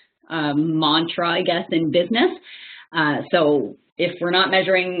of mantra, I guess, in business. So if we're not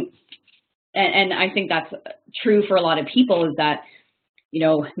measuring, and I think that's true for a lot of people, is that, you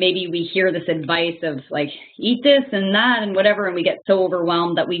know, maybe we hear this advice of like, eat this and that and whatever, and we get so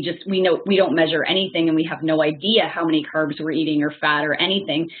overwhelmed that we don't measure anything, and we have no idea how many carbs we're eating or fat or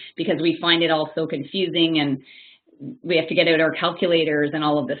anything, because we find it all so confusing, and we have to get out our calculators and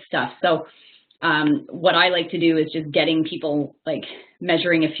all of this stuff. So what I like to do is just getting people like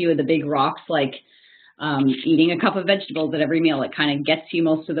measuring a few of the big rocks, like eating a cup of vegetables at every meal. It kind of gets you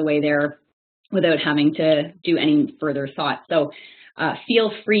most of the way there without having to do any further thought. So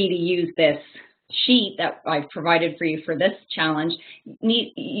feel free to use this sheet that I've provided for you for this challenge.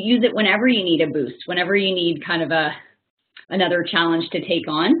 Use it whenever you need a boost, whenever you need kind of another challenge to take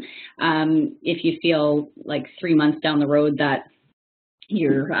on. If you feel like 3 months down the road that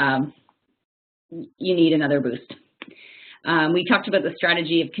you need another boost. We talked about the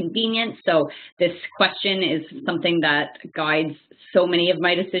strategy of convenience. So this question is something that guides so many of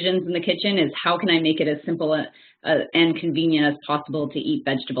my decisions in the kitchen, is how can I make it as simple and convenient as possible to eat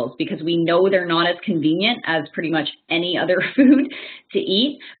vegetables, because we know they're not as convenient as pretty much any other food to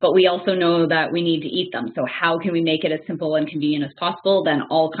eat, but we also know that we need to eat them. So how can we make it as simple and convenient as possible? Then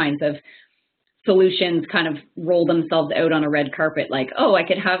all kinds of solutions kind of roll themselves out on a red carpet, like, oh, I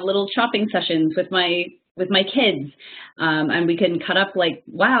could have little chopping sessions with my kids, and we can cut up, like,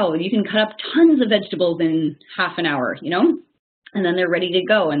 wow, you can cut up tons of vegetables in half an hour, you know, and then they're ready to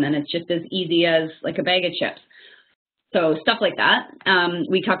go, and then it's just as easy as like a bag of chips. So stuff like that.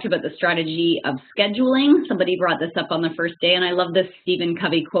 We talked about the strategy of scheduling. Somebody brought this up on the first day, and I love this Stephen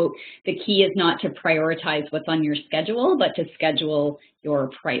Covey quote: the key is not to prioritize what's on your schedule, but to schedule your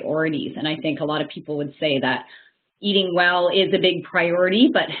priorities. And I think a lot of people would say that eating well is a big priority,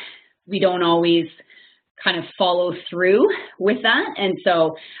 but we don't always kind of follow through with that. And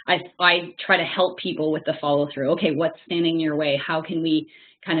so I try to help people with the follow through. Okay, what's standing in your way? How can we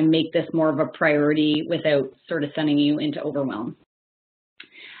kind of make this more of a priority without sort of sending you into overwhelm?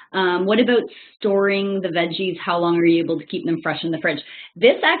 What about storing the veggies? How long are you able to keep them fresh in the fridge?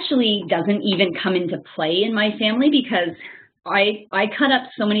 This actually doesn't even come into play in my family, because I cut up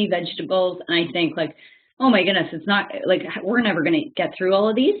so many vegetables and I think, like, oh my goodness, it's not like we're never going to get through all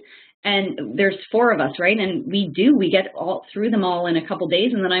of these. And there's 4 of us, right? And we get all through them all in a couple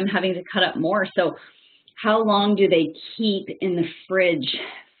days, and then I'm having to cut up more. So how long do they keep in the fridge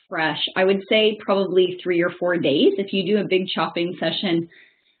fresh? I would say probably 3 or 4 days. If you do a big chopping session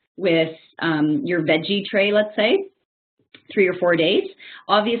with your veggie tray, let's say, 3 or 4 days.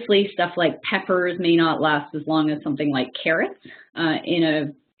 Obviously, stuff like peppers may not last as long as something like carrots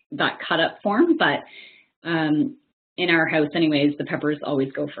in that cut up form, but in our house anyways, the peppers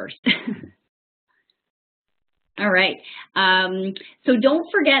always go first. All right, so don't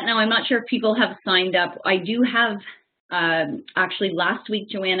forget, now I'm not sure if people have signed up. I do have, actually last week,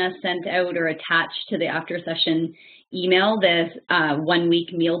 Joanna sent out or attached to the after session email this 1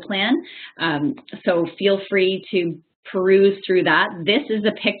 week meal plan. So feel free to peruse through that. This is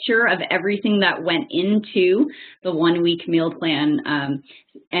a picture of everything that went into the 1 week meal plan.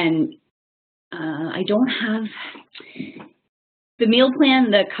 And I don't have the meal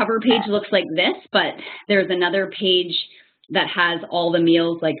plan. The cover page looks like this, but there's another page that has all the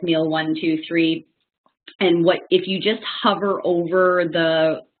meals, like meal 1, 2, 3. And if you just hover over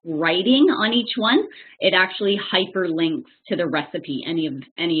the writing on each one, it actually hyperlinks to the recipe.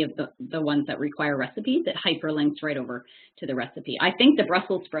 Any of the ones that require recipes, it hyperlinks right over to the recipe. I think the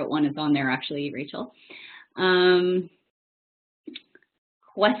Brussels sprout one is on there actually, Rachel.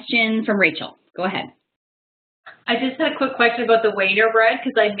 Question from Rachel. Go ahead. I just had a quick question about the Wiener bread,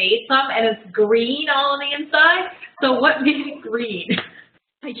 because I made some and it's green all on the inside. So what made it green?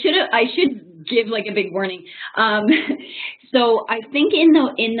 I should give like a big warning. So I think in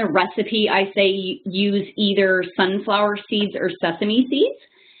the recipe I say use either sunflower seeds or sesame seeds.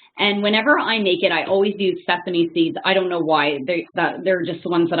 And whenever I make it, I always use sesame seeds. I don't know why. They're just the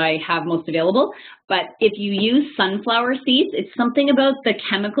ones that I have most available. But if you use sunflower seeds, it's something about the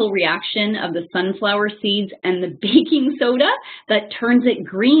chemical reaction of the sunflower seeds and the baking soda that turns it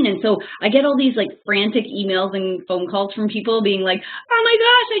green. And so I get all these like frantic emails and phone calls from people being like, oh my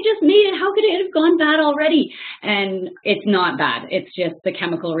gosh, I just made it. How could it have gone bad already? And it's not bad. It's just the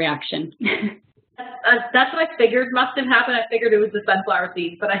chemical reaction. That's what I figured must have happened. I figured it was the sunflower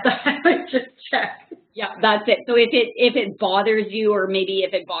seeds, but I thought I would just check. Yeah, that's it. So if it bothers you, or maybe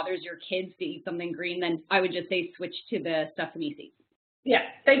if it bothers your kids to eat something green, then I would just say switch to the sesame seeds. Yeah,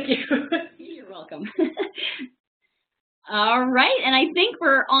 thank you. You're welcome. All right, and I think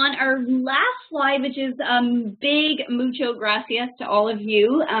we're on our last slide, which is big mucho gracias to all of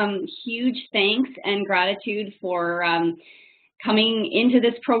you. Huge thanks and gratitude for coming into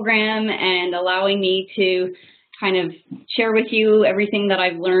this program and allowing me to kind of share with you everything that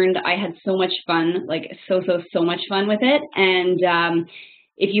I've learned. I had so much fun, like so much fun with it. And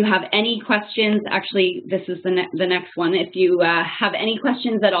if you have any questions, actually, this is the next one. If you have any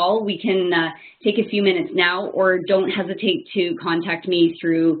questions at all, we can take a few minutes now, or don't hesitate to contact me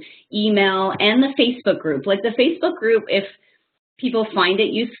through email and the Facebook group. Like the Facebook group, if people find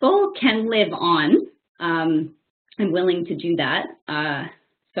it useful, can live on. I'm willing to do that.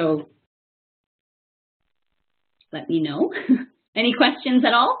 So let me know. Any questions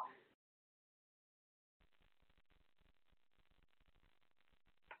at all?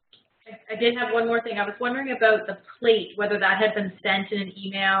 I did have one more thing. I was wondering about the plate, whether that had been sent in an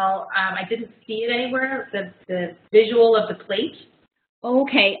email. I didn't see it anywhere, the visual of the plate.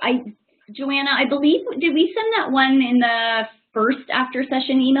 Okay. Joanna, I believe, did we send that one in the first after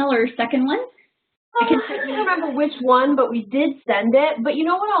session email or second one? I can't remember which one, but we did send it. But you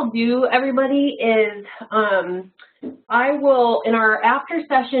know what I'll do, everybody, is I will, in our after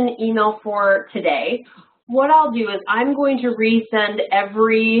session email for today, what I'll do is I'm going to resend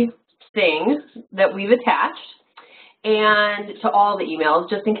everything that we've attached and to all the emails,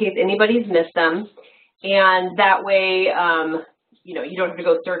 just in case anybody's missed them. And that way, you know, you don't have to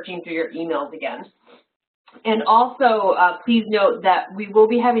go searching through your emails again. And also, please note that we will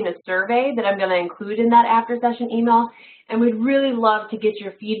be having a survey that I'm going to include in that after session email, and we'd really love to get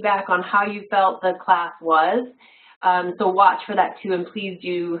your feedback on how you felt the class was. So watch for that too, and please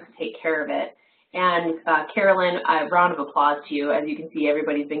do take care of it. And Carolyn, a round of applause to you. As you can see,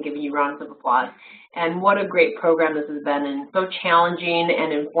 everybody's been giving you rounds of applause. And what a great program this has been, and so challenging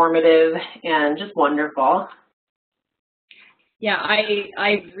and informative and just wonderful. Yeah,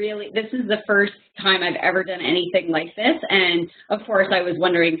 I really, this is the first time I've ever done anything like this, and of course I was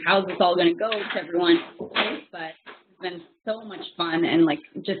wondering how's this all going to go to everyone, but it's been so much fun and like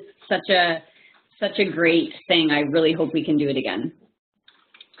just such a great thing. I really hope we can do it again.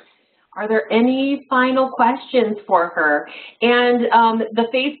 Are there any final questions for her? And the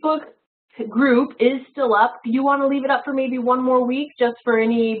Facebook group is still up. Do you want to leave it up for maybe one more week just for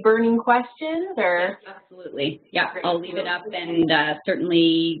any burning questions? Or? Yes, absolutely. Yeah, I'll leave it up, and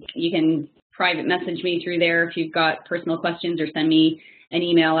certainly you can private message me through there if you've got personal questions, or send me an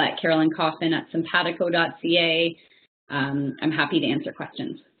email at carolyncoffin@simpatico.ca. I'm happy to answer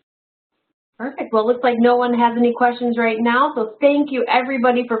questions. Perfect. Well, it looks like no one has any questions right now, so thank you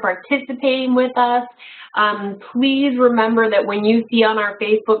everybody for participating with us. Please remember that when you see on our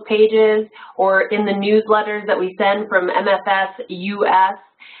Facebook pages or in the newsletters that we send from MFS US,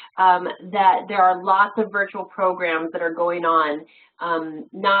 that there are lots of virtual programs that are going on.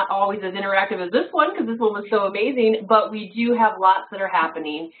 Not always as interactive as this one, because this one was so amazing, but we do have lots that are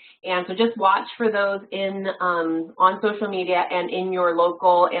happening. And so just watch for those in on social media and in your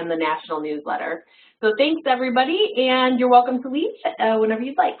local and the national newsletter. So thanks everybody, and you're welcome to leave whenever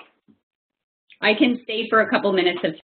you'd like. I can stay for a couple minutes if